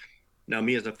not, now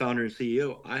me as a founder and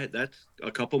CEO, that's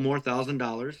a couple more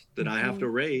 $1,000 that I have to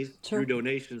raise through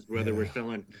donations, whether we're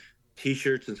selling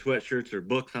T-shirts and sweatshirts or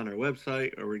books on our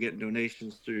website, or we're getting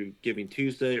donations through Giving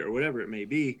Tuesday or whatever it may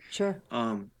be. Sure.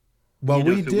 Well,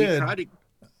 we did.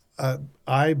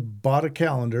 I bought a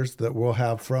calendars that we'll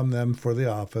have from them for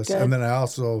the office. Good. And then I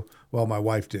also, my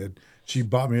wife did. She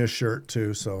bought me a shirt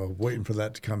too, so I'm waiting for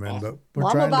that to come in. But we're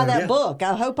I'm gonna buy that book.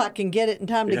 I hope I can get it in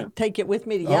time to take it with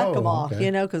me to Yakima.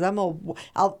 Because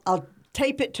I'll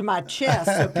tape it to my chest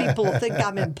so people will think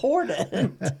I'm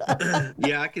important.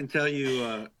 Yeah, I can tell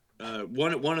you.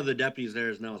 One of the deputies there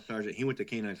is now a sergeant. He went to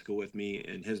K-9 school with me,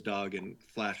 and his dog and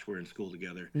Flash were in school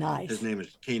together. Nice. His name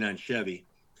is K-9 Chevy.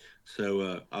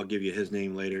 So I'll give you his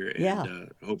name later,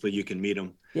 and hopefully you can meet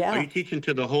him. Yeah. Are you teaching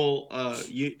to the whole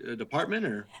department,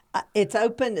 or? It's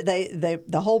open.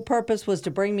 The whole purpose was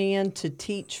to bring me in to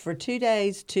teach for 2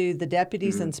 days to the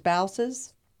deputies and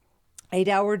spouses,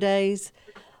 8-hour days.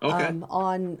 Okay.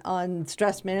 On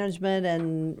stress management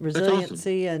and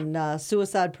resiliency and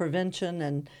suicide prevention,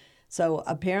 and so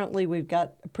apparently we've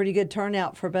got a pretty good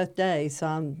turnout for both days. So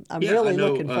I'm really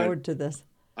looking forward to this.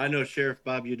 I know Sheriff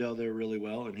Bob Udell there really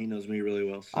well, and he knows me really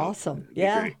well. So awesome.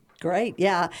 Yeah. Great.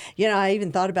 Yeah. I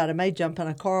even thought about I may jump in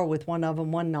a car with one of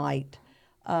them one night.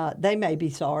 They may be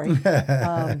sorry.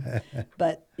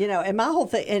 But, and my whole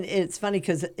thing, and it's funny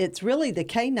because it's really the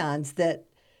K-9s that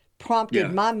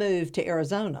prompted my move to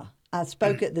Arizona. I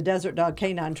spoke at the Desert Dog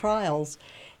K-9 trials,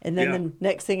 and then the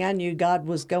next thing I knew, God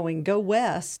was going, go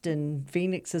west, and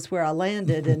Phoenix is where I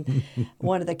landed. And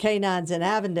one of the K-9s in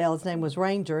Avondale, his name was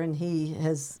Ranger, and he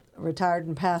has retired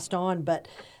and passed on. But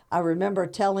I remember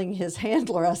telling his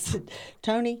handler, I said,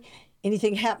 Tony,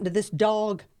 anything happened to this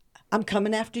dog, I'm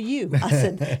coming after you. I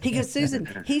said, he goes,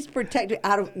 Susan, he's protected.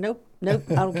 Nope,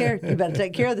 I don't care. You better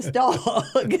take care of this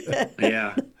dog.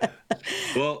 Yeah.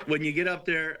 Well, when you get up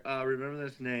there, remember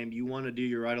this name. You want to do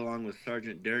your ride-along with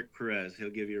Sergeant Derek Perez. He'll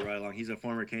give you a ride-along. He's a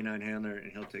former K-9 handler, and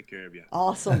he'll take care of you.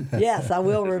 Awesome. Yes, I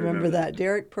will remember that.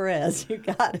 Derek Perez. You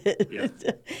got it. Yeah.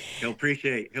 He'll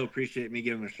appreciate me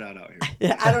giving him a shout-out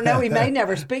here. I don't know. He may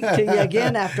never speak to you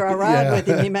again after I ride with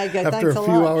him. He may go, thanks a lot. After a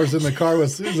few hours in the car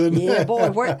with Susan. Yeah, boy.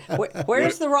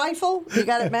 Where's the rifle? You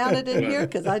got it mounted in here?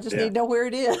 Because I just need to know where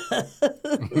it is.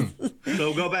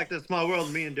 So go back to the small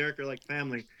world. Me and Derek are like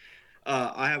family.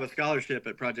 I have a scholarship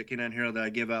at Project K-9 Hero that I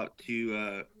give out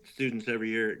to students every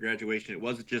year at graduation. It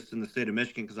wasn't just in the state of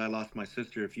Michigan because I lost my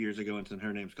sister a few years ago, and it's in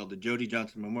her name. It's called the Jody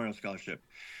Johnson Memorial Scholarship.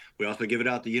 We also give it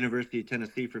out to the University of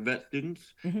Tennessee for vet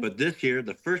students. But this year,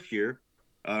 the first year,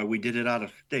 we did it out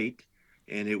of state,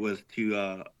 and it was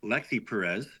to Lexi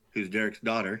Perez, who's Derek's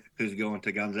daughter, who's going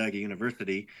to Gonzaga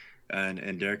University,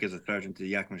 and Derek is a sergeant to the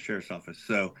Yakima Sheriff's Office.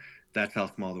 So that's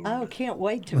how small the world is. Can't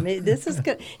wait to meet. This is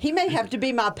good. He may have to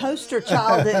be my poster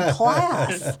child in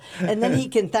class, and then he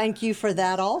can thank you for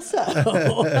that also.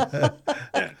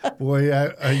 Boy,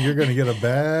 you're going to get a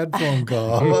bad phone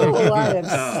call. Oh,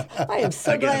 I am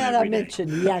so glad I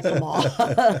mentioned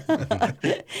Yakima.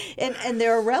 and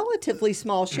they're a relatively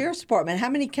small sheriff's department. How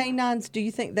many K-9s do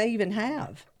you think they even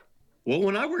have? Well,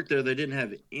 when I worked there, they didn't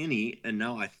have any, and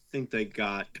now I think they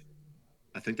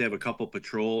have a couple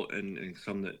patrol and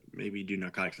some that maybe do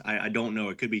narcotics. I don't know.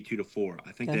 It could be 2 to 4.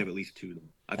 I think they have at least 2.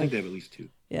 I think they have at least 2.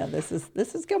 Yeah, this is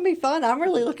going to be fun. I'm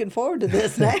really looking forward to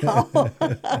this now.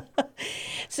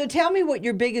 So tell me what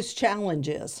your biggest challenge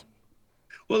is.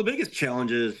 Well, the biggest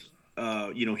challenge is,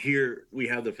 here we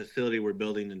have the facility we're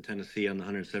building in Tennessee on the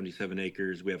 177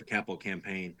 acres. We have a capital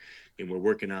campaign, and we're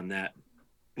working on that.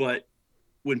 But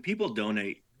when people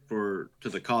donate to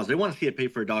the cause, they want to see it pay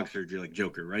for a dog surgery like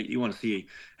Joker, right? You want to see,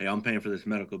 hey, I'm paying for this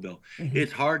medical bill.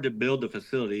 It's hard to build the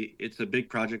facility. It's a big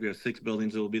project. We have 6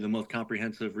 buildings. It will be the most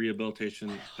comprehensive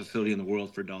rehabilitation facility in the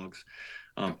world for dogs,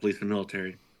 police and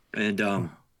military. And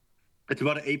it's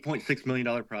about an $8.6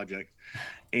 million project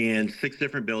and 6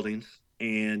 different buildings.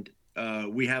 And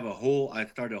we have I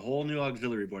started a whole new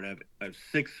auxiliary board. I have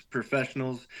 6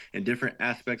 professionals in different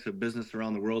aspects of business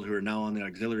around the world who are now on the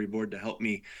auxiliary board to help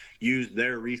me use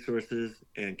their resources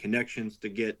and connections to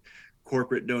get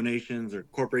corporate donations, or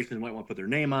corporations might want to put their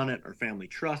name on it, or family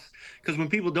trusts. Because when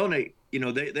people donate,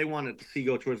 they want it to see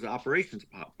go towards the operations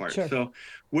part. Sure. So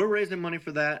we're raising money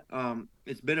for that.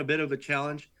 It's been a bit of a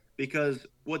challenge because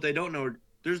what they don't know,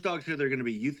 there's dogs here that are going to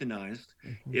be euthanized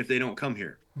if they don't come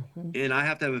here. And I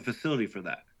have to have a facility for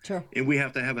that. Sure. And we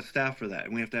have to have a staff for that.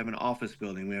 And we have to have an office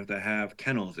building. We have to have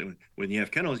kennels. And when you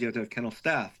have kennels, you have to have kennel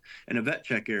staff and a vet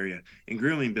check area and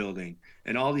grooming building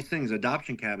and all these things,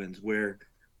 adoption cabins where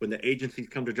when the agencies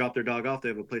come to drop their dog off, they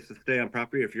have a place to stay on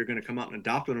property. If you're going to come out and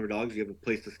adopt one of our dogs, you have a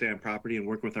place to stay on property and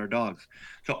work with our dogs.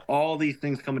 So all these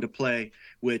things come into play,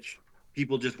 which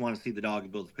people just want to see the dog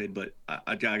and bills paid, but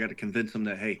I got to convince them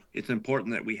that, hey, it's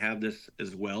important that we have this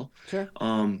as well. Sure.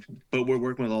 But we're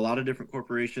working with a lot of different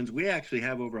corporations. We actually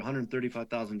have over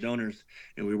 135,000 donors,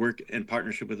 and we work in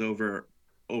partnership with over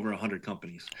 100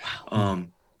 companies. Wow.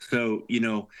 So,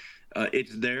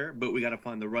 it's there, but we got to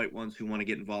find the right ones who want to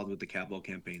get involved with the capital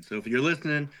campaign. So if you're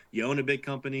listening, you own a big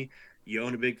company, you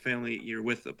own a big family, you're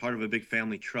with a part of a big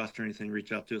family trust or anything,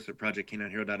 reach out to us at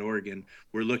projectk9hero.org. And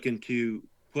we're looking to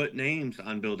put names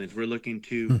on buildings. We're looking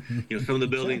to, some of the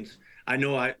buildings, I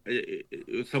know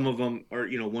some of them are,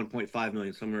 1.5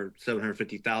 million, some are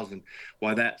 750,000.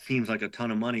 While that seems like a ton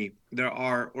of money, there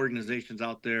are organizations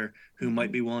out there who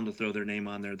might be willing to throw their name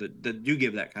on there that do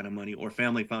give that kind of money, or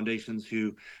family foundations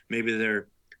who maybe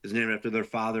is named after their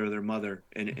father or their mother,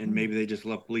 and maybe they just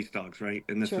love police dogs, right?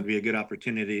 And this would be a good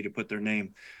opportunity to put their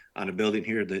name on a building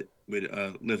here that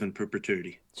would live in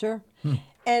perpetuity. Sure.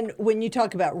 And when you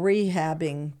talk about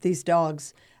rehabbing these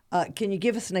dogs, can you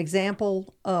give us an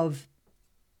example of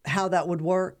how that would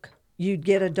work? You'd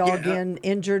get a dog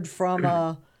injured from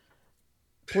a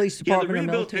police department the or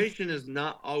military? rehabilitation is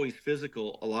not always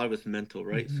physical. A lot of it's mental,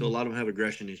 right? So a lot of them have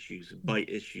aggression issues, bite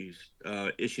issues,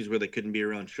 issues where they couldn't be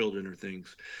around children or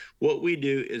things. What we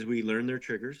do is we learn their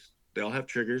triggers. They all have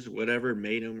triggers, whatever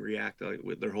made them react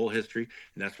with their whole history.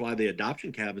 And that's why the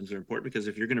adoption cabins are important, because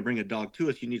if you're going to bring a dog to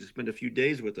us, you need to spend a few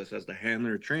days with us as the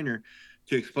handler or trainer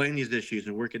to explain these issues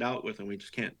and work it out with them. We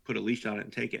just can't put a leash on it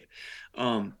and take it.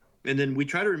 And then we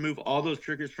try to remove all those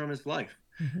triggers from his life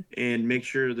and make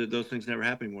sure that those things never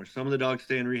happen anymore. Some of the dogs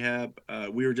stay in rehab.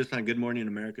 We were just on Good Morning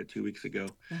America 2 weeks ago.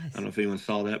 Nice. I don't know if anyone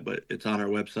saw that, but it's on our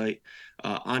website.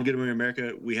 On Good Morning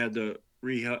America, we had the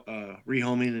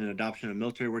rehoming and adoption of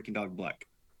military working dog Black.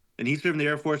 And he served in the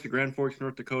Air Force at Grand Forks,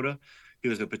 North Dakota. He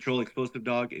was a patrol explosive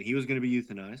dog, and he was going to be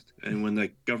euthanized. And when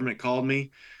the government called me,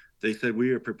 they said,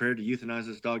 we are prepared to euthanize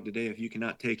this dog today if you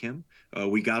cannot take him.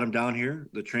 We got him down here.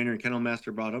 The trainer and kennel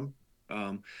master brought him.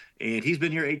 And he's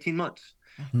been here 18 months.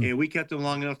 And we kept him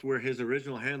long enough to where his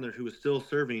original handler, who was still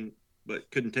serving, but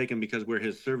couldn't take him because where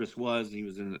his service was, he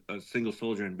was in a single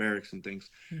soldier in barracks and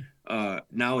things,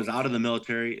 now is out of the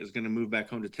military, is going to move back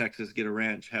home to Texas, get a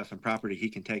ranch, have some property. He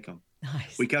can take him.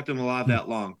 Nice. We kept him alive that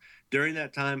long. During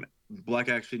that time, Black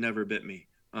actually never bit me.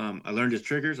 I learned his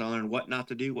triggers. I learned what not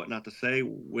to do, what not to say,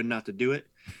 when not to do it.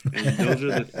 And those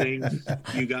are the things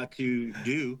you got to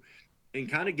do and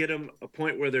kind of get them a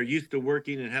point where they're used to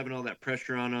working and having all that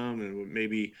pressure on them and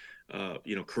maybe,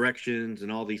 corrections and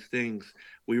all these things.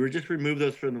 We would just remove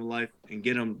those from their life and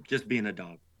get them just being a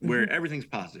dog where everything's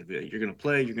positive. You're going to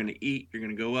play, you're going to eat, you're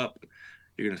going to go up,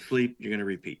 you're going to sleep, you're going to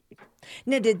repeat.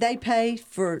 Now, did they pay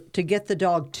to get the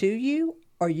dog to you,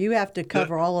 or you have to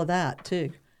cover all of that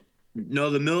too? No,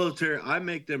 the military, I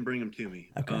make them bring them to me.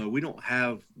 Okay. We don't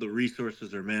have the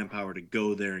resources or manpower to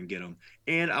go there and get them.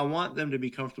 And I want them to be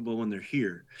comfortable when they're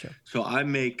here. Sure. So I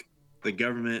make the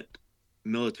government,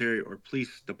 military, or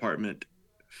police department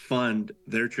fund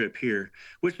their trip here,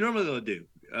 which normally they'll do.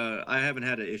 I haven't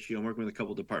had an issue. I'm working with a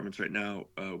couple departments right now,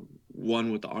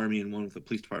 one with the Army and one with the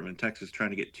police department in Texas, trying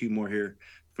to get 2 more here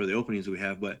for the openings we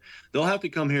have. But they'll have to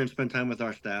come here and spend time with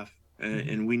our staff.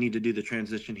 And we need to do the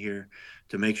transition here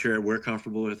to make sure we're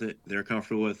comfortable with it, they're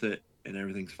comfortable with it, and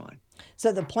everything's fine.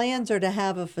 So the plans are to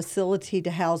have a facility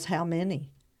to house how many?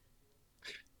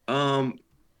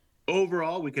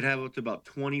 Overall, we could have up to about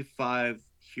 25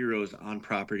 heroes on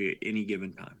property at any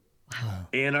given time. Wow.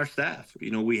 And our staff.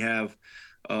 We have,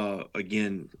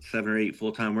 again, 7 or 8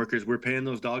 full-time workers. We're paying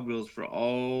those dog bills for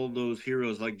all those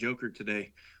heroes like Joker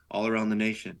today, all around the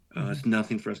nation. It's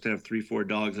nothing for us to have 3-4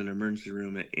 dogs in an emergency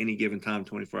room at any given time,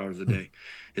 24 hours a day.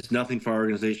 It's nothing for our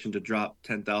organization to drop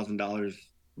 $10,000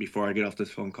 before I get off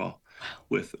this phone call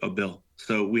with a bill.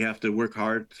 So we have to work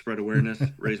hard, spread awareness,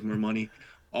 raise more money.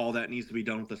 All that needs to be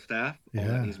done with the staff. All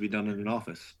that needs to be done in an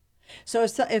office. So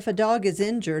if a dog is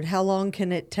injured, how long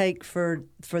can it take for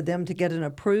them to get an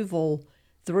approval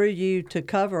through you to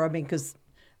cover? I mean, because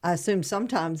I assume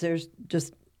sometimes there's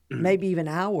just maybe even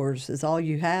hours is all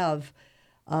you have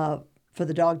for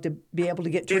the dog to be able to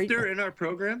get treatment. If they're in our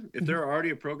program, if they're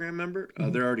already a program member,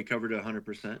 they're already covered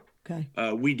 100%.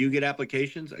 Okay. We do get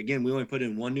applications. Again, we only put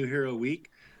in 1 new hero a week.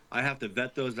 I have to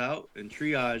vet those out and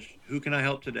triage, who can I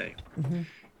help today?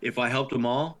 If I helped them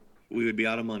all, we would be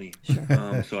out of money.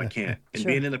 Sure. So I can't. And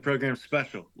Sure. being in the program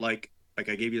special, like I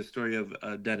gave you a story of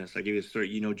Dennis. I gave you a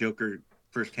story, Joker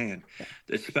firsthand.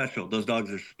 It's special. Those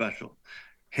dogs are special.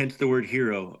 Hence the word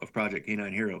hero of Project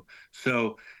K-9 Hero.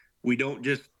 So we don't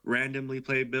just randomly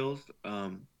play bills.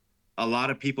 A lot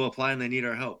of people apply and they need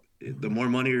our help. The more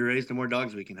money we raise, the more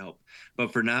dogs we can help.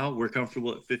 But for now, we're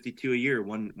comfortable at 52 a year,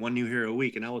 one new hero a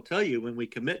week. And I will tell you, when we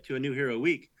commit to a new hero a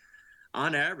week,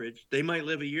 on average, they might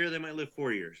live a year, they might live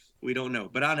 4 years. We don't know.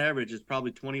 But on average, it's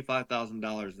probably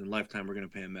 $25,000 in lifetime we're going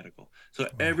to pay in medical. So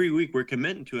every week we're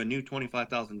committing to a new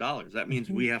 $25,000. That means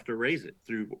we have to raise it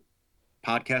through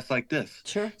podcasts like this.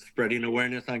 Sure. Spreading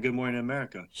awareness on Good Morning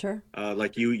America. Sure.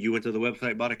 Like you went to the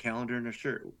website, bought a calendar and a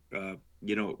shirt.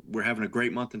 We're having a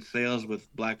great month in sales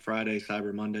with Black Friday,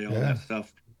 Cyber Monday, all that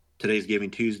stuff. Today's Giving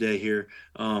Tuesday here.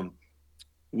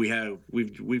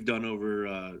 We've done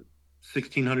over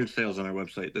 1,600 sales on our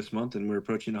website this month, and we're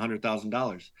approaching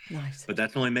 $100,000. Nice. But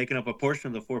that's only making up a portion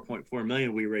of the 4.4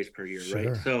 million we raise per year,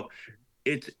 right? So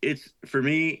it's for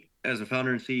me as a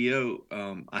founder and CEO,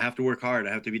 I have to work hard.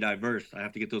 I have to be diverse. I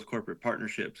have to get those corporate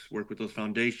partnerships, work with those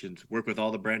foundations, work with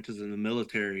all the branches in the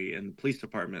military and the police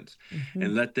departments,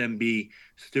 and let them be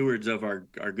stewards of our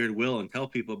goodwill and tell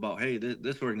people about, hey,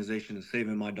 this organization is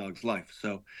saving my dog's life.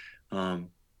 So,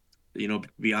 to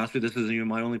be honest with you, this isn't even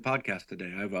my only podcast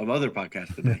today. I have other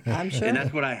podcasts today. I'm sure. And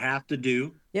that's what I have to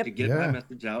do to get my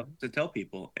message out, to tell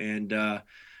people. And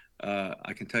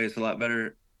I can tell you it's a lot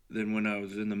better than when I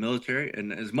was in the military.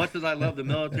 And as much as I love the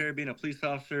military, being a police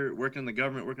officer, working in the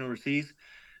government, working overseas,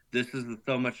 this is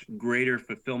so much greater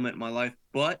fulfillment in my life.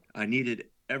 But I needed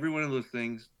every one of those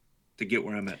things to get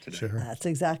where I'm at today. Sure. That's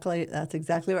exactly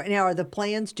right. Now, are the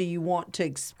plans, do you want to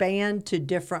expand to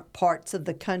different parts of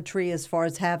the country as far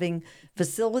as having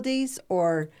facilities,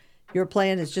 or your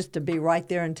plan is just to be right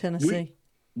there in Tennessee?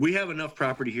 We have enough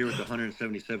property here with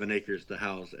 177 acres to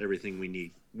house everything we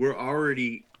need. We're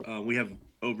already, we have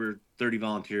over 30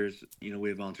 volunteers. We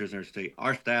have volunteers in our state.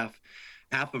 Our staff,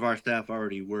 half of our staff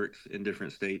already works in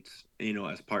different states,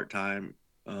 as part-time.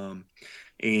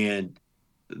 And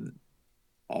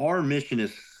our mission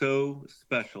is so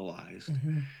specialized.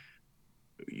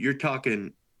 You're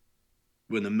talking,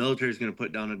 when the military is going to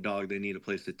put down a dog, they need a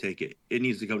place to take it. It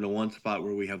needs to come to one spot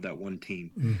where we have that one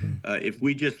team. If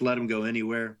we just let them go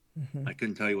anywhere, I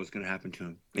couldn't tell you what's going to happen to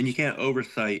them. And you can't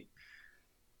oversight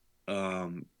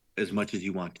as much as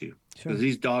you want to. Because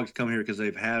these dogs come here because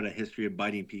they've had a history of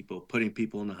biting people, putting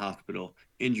people in the hospital,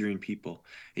 injuring people.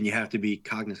 And you have to be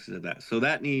cognizant of that. So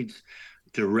that needs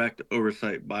direct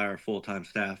oversight by our full-time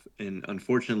staff. And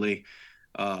unfortunately,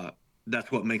 that's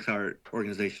what makes our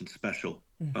organization special.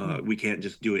 We can't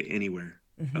just do it anywhere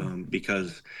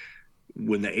because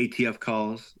when the ATF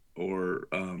calls or,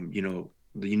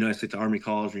 the United States Army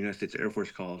calls or United States Air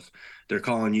Force calls, they're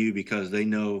calling you because they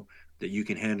know that you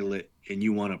can handle it and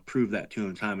you want to prove that to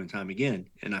them time and time again.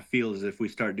 And I feel as if we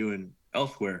start doing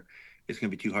elsewhere, it's going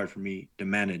to be too hard for me to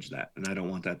manage that, and I don't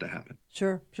want that to happen.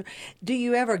 Sure. Do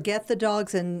you ever get the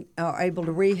dogs and are able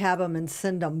to rehab them and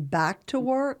send them back to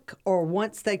work, or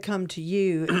once they come to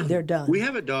you, they're done? We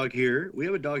have a dog here. We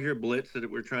have a dog here, Blitz,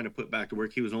 that we're trying to put back to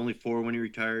work. He was only 4 when he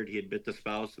retired. He had bit the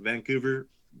spouse. Vancouver,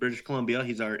 British Columbia.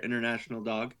 He's our international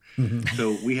dog.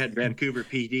 So we had Vancouver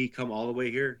PD come all the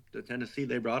way here to Tennessee.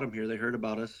 They brought him here. They heard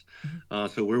about us.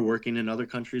 So we're working in other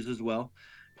countries as well.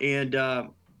 And,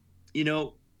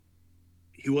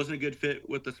 he wasn't a good fit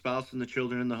with the spouse and the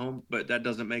children in the home, but that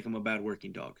doesn't make him a bad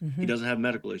working dog. He doesn't have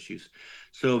medical issues.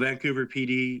 So Vancouver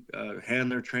PD,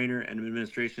 handler, trainer, and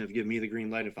administration have given me the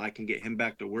green light. If I can get him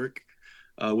back to work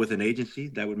with an agency,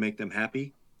 that would make them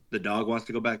happy. The dog wants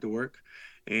to go back to work.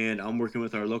 And I'm working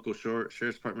with our local sheriff's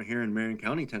department here in Marion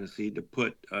County, Tennessee, to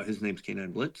put, his name's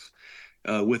K-9 Blitz,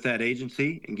 with that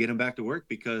agency and get him back to work,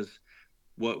 because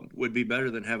what would be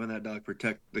better than having that dog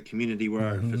protect the community where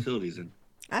our facility's in?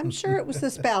 I'm sure it was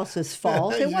the spouse's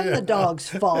fault. It wasn't the dog's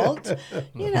fault.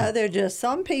 There are just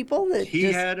some people that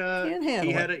can't handle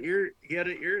it. He had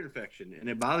an ear infection, and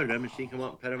it bothered him. And she come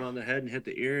up and pet him on the head and hit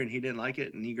the ear, and he didn't like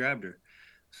it, and he grabbed her.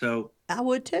 So I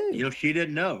would too. She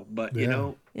didn't know, but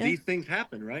these things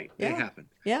happen, right? Yeah. They happen.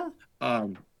 Yeah.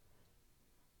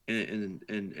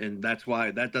 And that's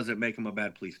why that doesn't make him a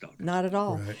bad police dog. Not at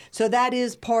all. Right. So that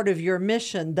is part of your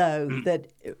mission, though, that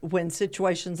when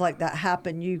situations like that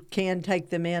happen, you can take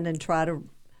them in and try to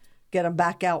get them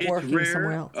back out working rare.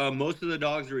 somewhere else. Most of the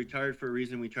dogs are retired for a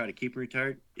reason. We try to keep them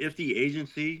retired. If the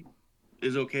agency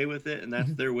is okay with it and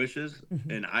that's their wishes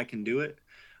and I can do it,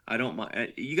 I don't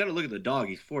mind. You got to look at the dog.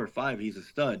 He's 4 or 5. He's a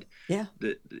stud. Yeah.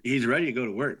 He's ready to go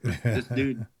to work. This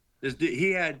dude,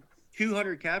 he had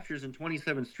 200 captures and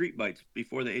 27 street bites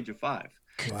before the age of 5.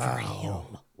 Good for him.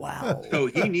 Wow. So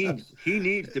he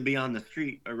needs to be on the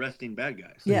street arresting bad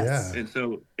guys. Yes. Yeah. And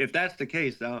so if that's the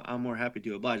case, I'm more happy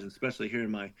to oblige, especially here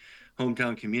in my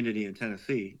hometown community in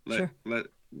Tennessee. Sure.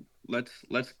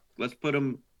 Let's put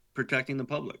them protecting the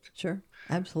public. Sure.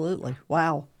 Absolutely.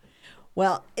 Wow.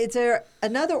 Well, is there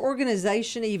another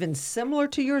organization even similar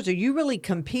to yours? Are you really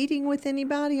competing with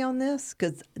anybody on this?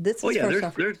 Because this is first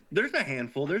off. There's a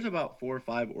handful. There's about 4 or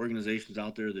 5 organizations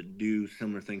out there that do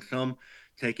similar things. Some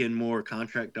take in more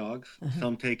contract dogs.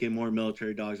 Some take in more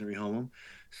military dogs and rehome them.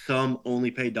 Some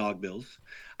only pay dog bills.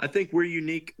 I think we're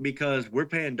unique because we're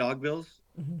paying dog bills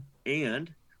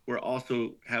and we're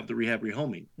also have the rehab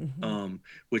rehoming,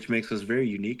 which makes us very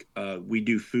unique. We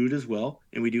do food as well,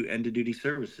 and we do end of duty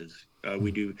services.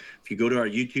 We do. If you go to our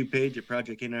YouTube page at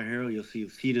Project K-9 Hero, you'll see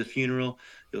Sita's funeral.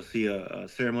 You'll see a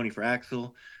ceremony for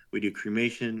Axel. We do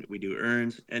cremation. We do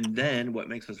urns, and then what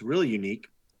makes us really unique?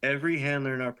 Every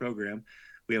handler in our program,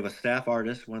 we have a staff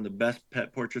artist, one of the best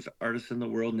pet portraits artists in the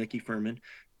world, Nikki Furman,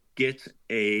 gets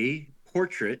a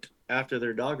portrait after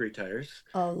their dog retires,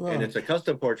 and it's a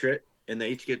custom portrait. And they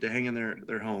each get to hang in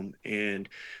their home. And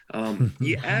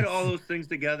you add all those things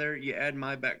together. You add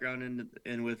my background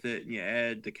in with it, and you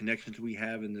add the connections we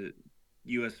have in the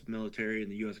U.S. military and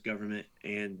the U.S. government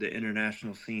and the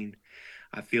international scene.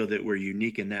 I feel that we're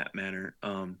unique in that manner.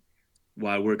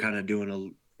 While we're kind of doing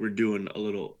a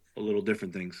little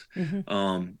different things.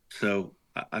 So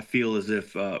I feel as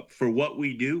if for what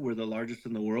we do, we're the largest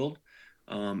in the world.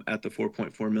 At the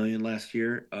 4.4 million last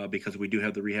year, because we do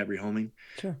have the rehab rehoming,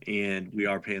 and we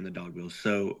are paying the dog bills.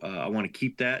 So I want to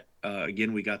keep that.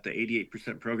 Again, we got the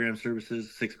 88% program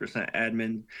services, 6%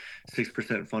 admin,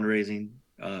 6% fundraising.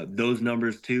 Those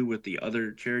numbers too with the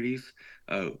other charities,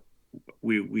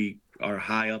 we are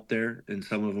high up there, and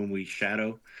some of them we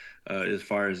shadow as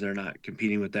far as they're not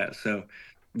competing with that. So,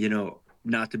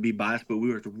 not to be biased, but we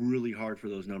worked really hard for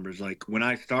those numbers. Like when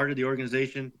I started the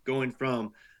organization, going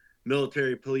from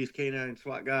military, police, K-9,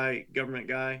 SWAT guy, government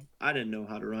guy, I didn't know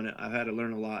how to run it. I've had to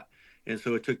learn a lot. And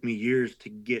so it took me years to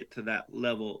get to that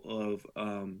level of,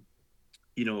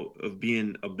 of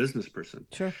being a business person.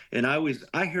 Sure. And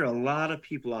I hear a lot of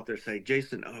people out there say,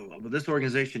 Jason, this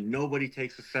organization, nobody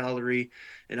takes a salary.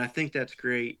 And I think that's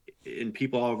great. And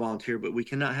people all volunteer, but we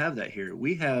cannot have that here.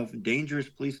 We have dangerous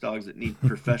police dogs that need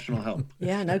professional help.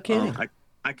 Yeah, no kidding.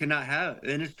 I cannot have it.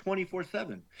 And it's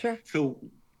 24/7. Sure. So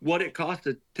what it costs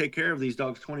to take care of these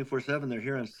dogs 24/7, they're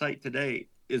here on site today,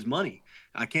 is money.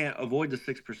 I can't avoid the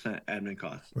 6% admin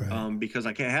costs because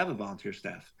I can't have a volunteer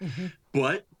staff.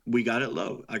 But we got it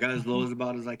low. I got as low as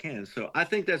about as I can. So I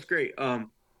think that's great. And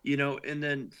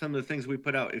then some of the things we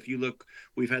put out, if you look,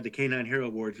 we've had the K-9 Hero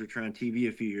Awards, which are on TV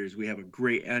a few years. We have a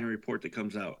great annual report that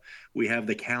comes out. We have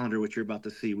the calendar, which you're about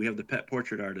to see. We have the pet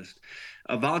portrait artist.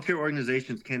 Volunteer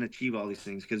organizations can achieve all these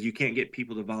things because you can't get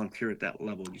people to volunteer at that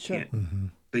level. You can't.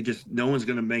 No one's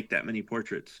going to make that many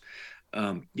portraits,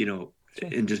 and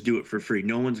just do it for free.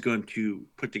 No one's going to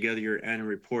put together your annual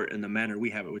report in the manner we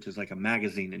have it, which is like a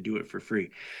magazine, and do it for free.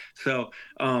 So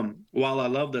while I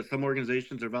love that some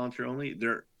organizations are volunteer only,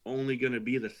 they're only going to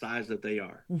be the size that they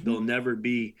are. They'll never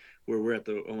be where we're at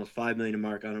the almost 5 million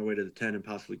mark, on our way to the 10 and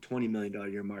possibly $20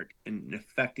 million year mark, and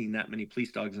affecting that many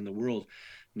police dogs in the world.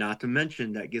 Not to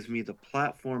mention that gives me the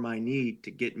platform I need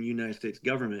to get in the United States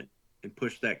government and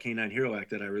push that K-9 Hero Act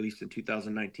that I released in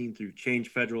 2019 through change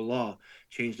federal law,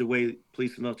 change the way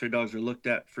police and military dogs are looked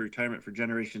at for retirement for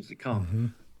generations to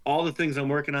come. All the things I'm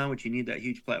working on, which you need that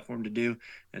huge platform to do,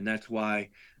 and that's why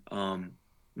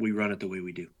we run it the way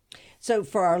we do. So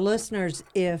for our listeners,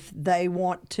 if they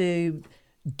want to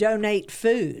donate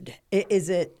food, is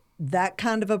it that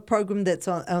kind of a program that's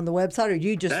on the website, or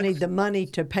you just need the money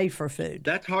to pay for food?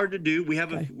 That's hard to do. We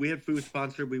have we have food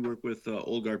sponsored. We work with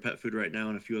Old Guard Pet Food right now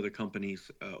and a few other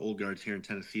companies. Old Guard's here in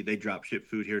Tennessee. They drop ship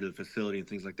food here to the facility and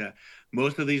things like that.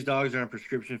 Most of these dogs are on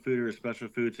prescription food or a special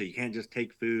food, so you can't just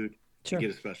take food to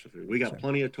get a special food. We got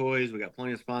plenty of toys. We got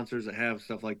plenty of sponsors that have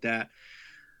stuff like that.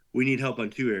 We need help on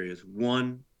 2 areas.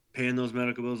 1, paying those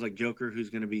medical bills like Joker, who's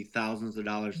going to be thousands of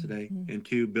dollars today. And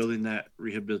 2, building that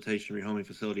rehabilitation, rehoming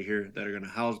facility here that are going to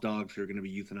house dogs who are going to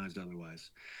be euthanized otherwise.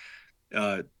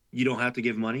 You don't have to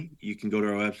give money. You can go to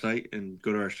our website and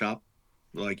go to our shop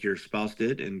like your spouse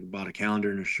did and bought a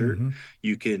calendar and a shirt.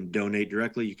 You can donate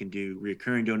directly. You can do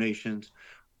recurring donations.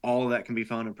 All of that can be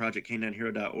found on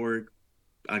projectk9hero.org.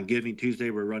 On Giving Tuesday,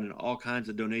 we're running all kinds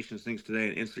of donations things today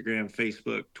on Instagram,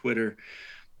 Facebook, Twitter,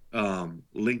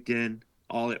 LinkedIn,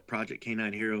 all at Project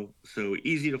K-9 Hero. So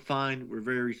easy to find. We're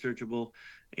very researchable.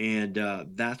 And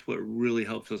that's what really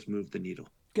helps us move the needle.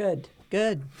 Good.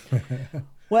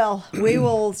 Well, we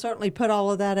will certainly put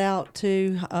all of that out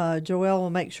to Joelle. We'll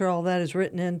make sure all that is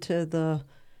written into the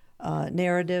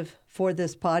narrative for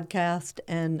this podcast.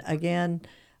 And again,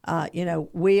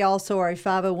 we also are a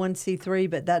 501c3,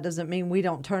 but that doesn't mean we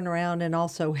don't turn around and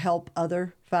also help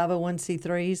other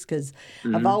 501c3s, because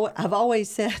I've always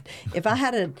said if I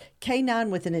had a K-9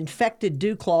 with an infected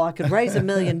dew claw, I could raise $1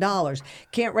 million.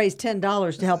 Can't raise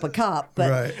 $10 to help a cop,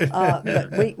 but,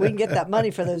 but we can get that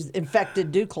money for those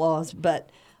infected dew claws. But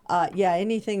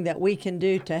anything that we can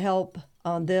do to help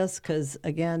on this, because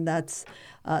again, that's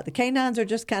the K-9s are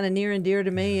just kind of near and dear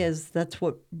to me, as that's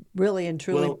what really and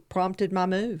truly prompted my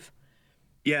move.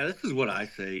 Yeah, this is what I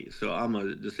say. So I'm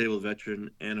a disabled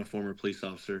veteran and a former police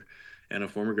officer and a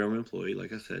former government employee,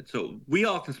 like I said. So we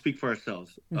all can speak for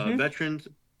ourselves. Veterans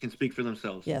can speak for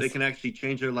themselves. Yes. They can actually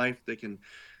change their life. They can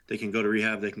go to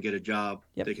rehab. They can get a job.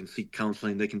 Yep. They can seek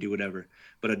counseling. They can do whatever.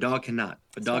 But a dog cannot.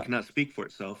 A dog cannot speak for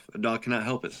itself. A dog cannot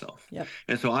help itself. Yep.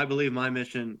 And so I believe my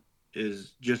mission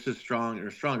is just as strong or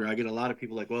stronger. I get a lot of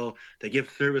people like, well, they give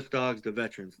service dogs to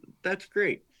veterans. That's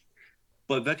great.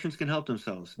 But veterans can help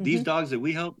themselves. These dogs that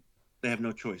we help, they have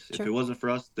no choice. Sure. If it wasn't for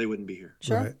us, they wouldn't be here.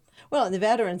 Sure. Right. Well, and the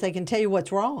veterans, they can tell you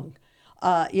what's wrong.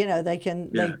 They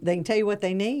can tell you what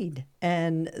they need,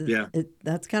 and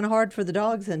that's kind of hard for the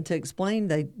dogs and to explain.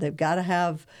 They've got to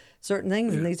have certain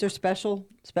things, and these are special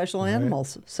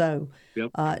animals. So,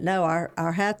 no,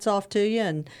 our hats off to you.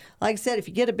 And like I said, if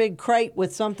you get a big crate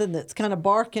with something that's kind of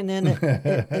barking in it,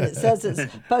 and it says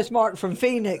it's postmarked from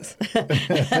Phoenix,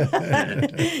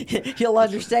 you'll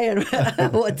understand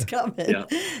what's coming. Yeah.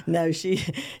 No,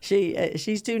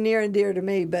 she's too near and dear to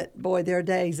me. But boy, there are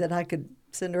days that I could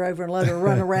send her over and let her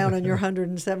run around on your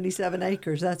 177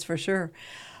 acres. That's for sure.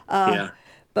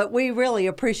 But we really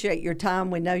appreciate your time.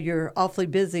 We know you're awfully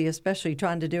busy, especially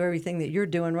trying to do everything that you're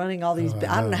doing, running all these.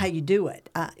 I don't know how you do it.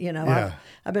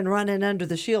 I've been running Under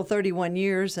the Shield 31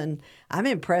 years, and I'm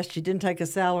impressed you didn't take a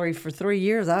salary for 3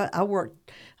 years. I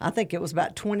worked, I think it was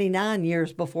about 29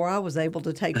 years before I was able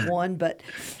to take one. But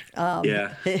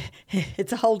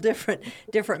it's a whole different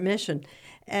mission.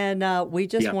 And we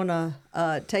just want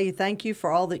to tell you thank you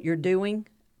for all that you're doing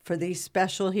for these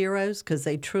special heroes, because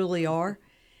they truly are.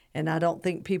 And I don't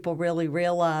think people really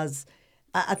realize.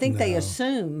 I think they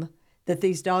assume that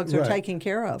these dogs are taken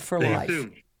care of for life.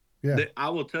 Assume. Yeah. I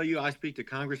will tell you, I speak to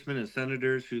congressmen and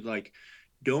senators who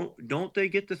don't they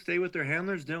get to stay with their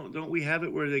handlers? Don't we have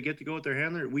it where they get to go with their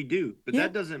handler? We do, but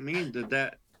that doesn't mean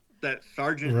that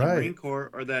sergeant in the Marine Corps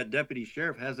or that deputy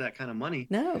sheriff has that kind of money.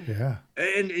 No. Yeah.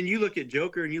 And you look at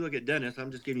Joker and you look at Dennis.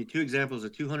 I'm just giving you two examples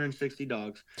of 260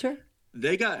 dogs. Sure.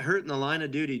 They got hurt in the line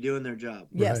of duty doing their job.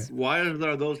 Yes. Right. Why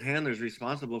are those handlers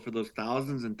responsible for those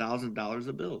thousands and thousands of dollars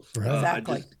of bills? Right.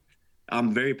 Exactly.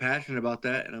 I'm very passionate about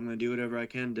that, and I'm going to do whatever I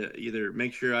can to either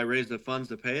make sure I raise the funds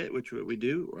to pay it, which we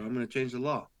do, or I'm going to change the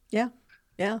law. Yeah.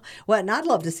 Yeah. Well, and I'd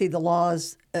love to see the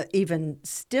laws even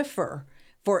stiffer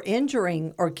for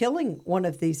injuring or killing one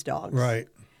of these dogs. Right.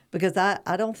 Because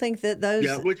I don't think that those...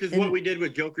 Yeah, which is what we did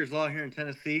with Joker's Law here in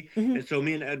Tennessee. And so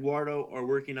me and Eduardo are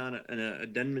working on an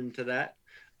addendum to that.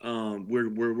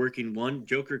 We're working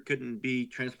Joker couldn't be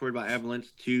transported by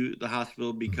ambulance to the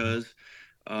hospital because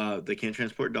they can't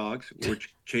transport dogs. We're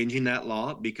changing that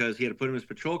law because he had to put him in his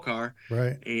patrol car.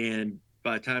 Right. And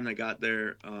by the time they got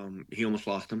there, he almost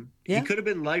lost him. Yeah. He could have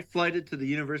been life flighted to the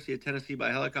University of Tennessee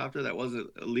by helicopter. That wasn't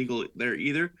illegal there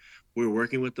either. We're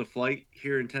working with the flight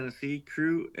here in Tennessee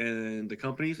crew and the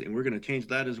companies, and we're going to change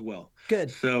that as well. Good.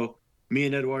 So me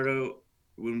and Eduardo,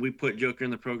 when we put Joker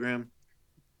in the program,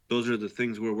 those are the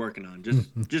things we're working on.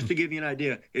 Just to give you an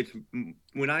idea, it's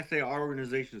when I say our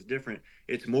organization is different,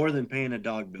 it's more than paying a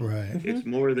dog bill. Right. It's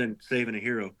more than saving a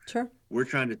hero. Sure. We're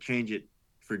trying to change it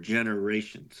for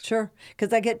generations. Sure.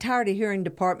 Because I get tired of hearing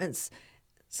departments,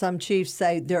 some chiefs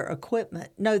say their equipment.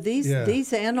 No, these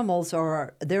animals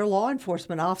they're law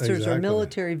enforcement officers or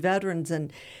military veterans,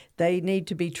 and they need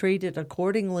to be treated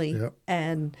accordingly. Yep.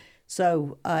 And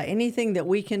so anything that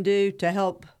we can do to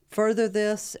help further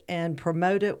this and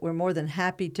promote it, we're more than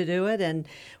happy to do it. And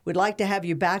we'd like to have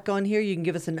you back on here. You can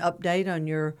give us an update on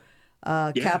your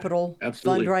capital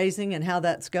fundraising and how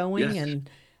that's going. Yes. And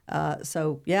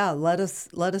let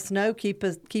us know.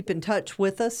 Keep in touch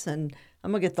with us, and I'm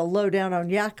gonna get the lowdown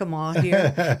on Yakima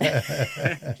here.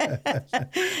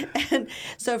 And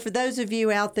so, for those of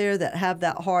you out there that have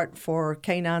that heart for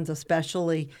canines,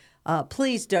 especially,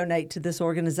 please donate to this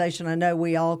organization. I know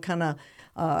we all kind of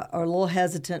are a little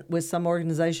hesitant with some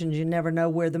organizations. You never know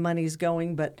where the money's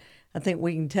going, but I think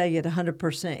we can tell you at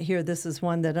 100% here, this is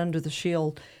one that Under the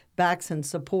Shield backs and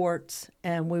supports,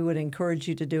 and we would encourage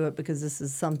you to do it because this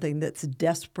is something that's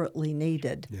desperately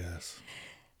needed. Yes.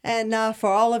 And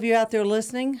for all of you out there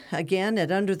listening, again,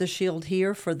 at Under the Shield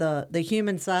here for the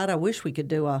human side, I wish we could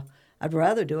do a I'd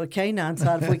rather do a K-9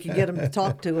 side if we could get them to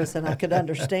talk to us and I could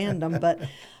understand them. But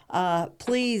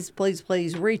please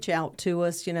reach out to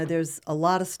us. You know, there's a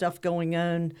lot of stuff going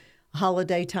on.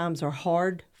 Holiday times are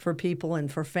hard for people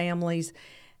and for families.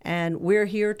 And we're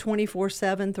here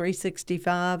 24/7,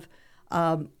 365.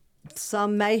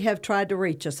 Some may have tried to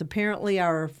reach us. Apparently,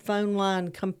 our phone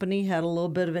line company had a little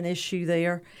bit of an issue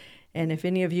there. And if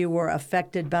any of you were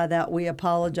affected by that, we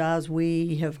apologize.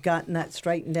 We have gotten that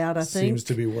straightened out, I think. Seems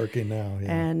to be working now.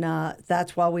 Yeah. And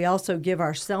that's why we also give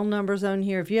our cell numbers on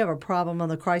here. If you have a problem on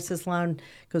the crisis line,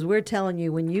 because we're telling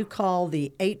you, when you call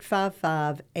the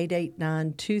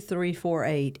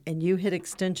 855-889-2348 and you hit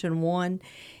extension 1,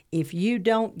 if you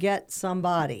don't get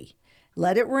somebody,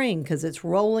 let it ring because it's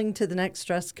rolling to the next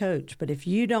stress coach. But if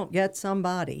you don't get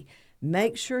somebody,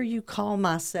 make sure you call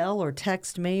my cell or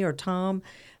text me or Tom.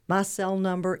 My cell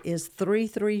number is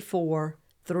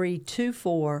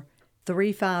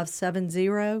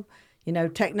 334-324-3570. You know,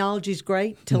 technology's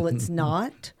great till it's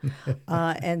not.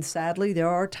 And sadly, there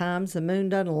are times the moon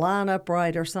doesn't line up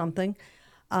right or something.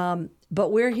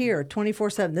 But we're here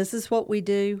 24/7. This is what we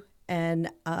do. And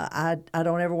I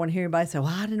don't ever want to hear anybody say, well,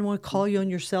 I didn't want to call you on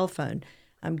your cell phone.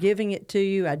 I'm giving it to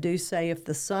you. I do say if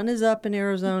the sun is up in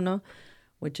Arizona,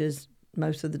 which is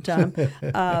most of the time,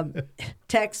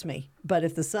 text me. But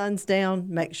if the sun's down,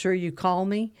 make sure you call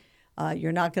me.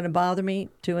 You're not going to bother me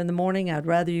 2 a.m. I'd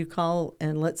rather you call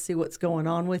and let's see what's going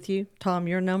on with you. Tom,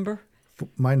 your number?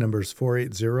 My number is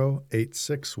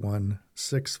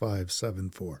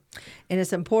 480-861-6574. And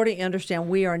it's important you understand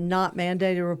we are not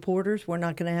mandated reporters. We're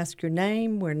not going to ask your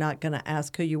name. We're not going to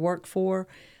ask who you work for.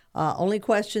 Only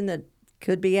question that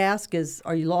could be asked is,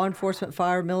 are you law enforcement,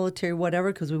 fire, military,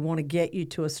 whatever, because we want to get you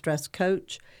to a stress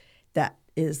coach that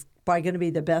is probably going to be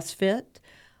the best fit.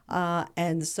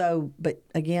 And so, but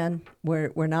again,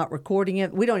 we're not recording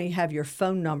it. We don't even have your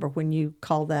phone number when you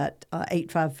call that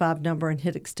 855 number and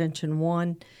hit extension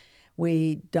 1.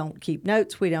 We don't keep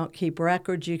notes. We don't keep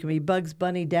records. You can be Bugs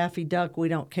Bunny, Daffy Duck. We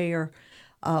don't care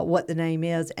what the name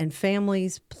is. And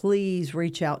families, please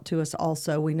reach out to us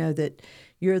also. We know that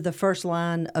you're the first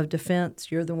line of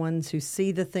defense. You're the ones who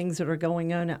see the things that are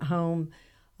going on at home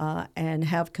and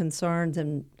have concerns.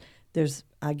 And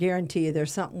I guarantee you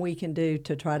there's something we can do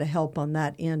to try to help on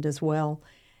that end as well.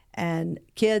 And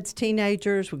kids,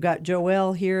 teenagers, we've got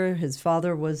Joel here. His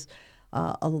father was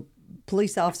a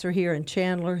police officer here in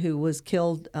Chandler who was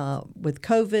killed with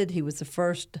COVID. He was the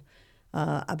first,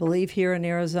 I believe, here in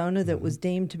Arizona that was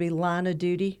deemed to be line of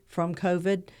duty from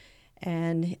COVID.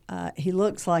 And he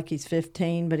looks like he's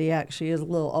 15, but he actually is a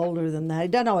little older than that. He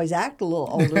doesn't always act a little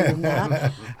older than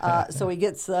that. So he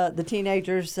gets the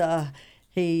teenagers.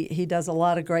 He does a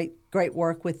lot of great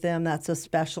work with them. That's a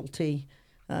specialty.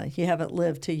 You haven't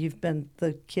lived till you've been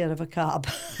the kid of a cop.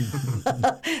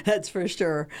 That's for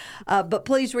sure. But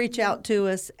please reach out to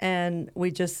us, and we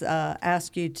just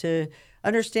ask you to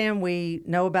understand we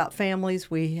know about families.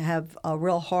 We have a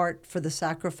real heart for the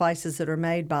sacrifices that are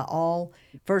made by all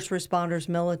first responders,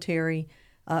 military,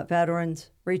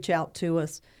 veterans. Reach out to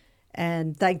us.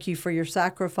 And thank you for your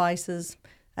sacrifices.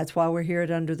 That's why we're here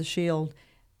at Under the Shield.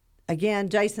 Again,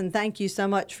 Jason, thank you so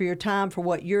much for your time, for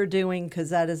what you're doing,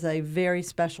 because that is a very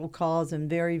special cause and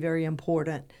very, very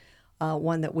important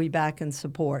one that we back and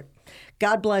support.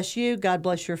 God bless you. God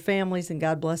bless your families, and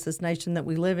God bless this nation that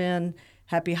we live in.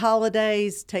 Happy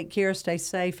holidays. Take care. Stay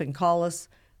safe, and call us.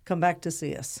 Come back to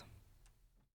see us.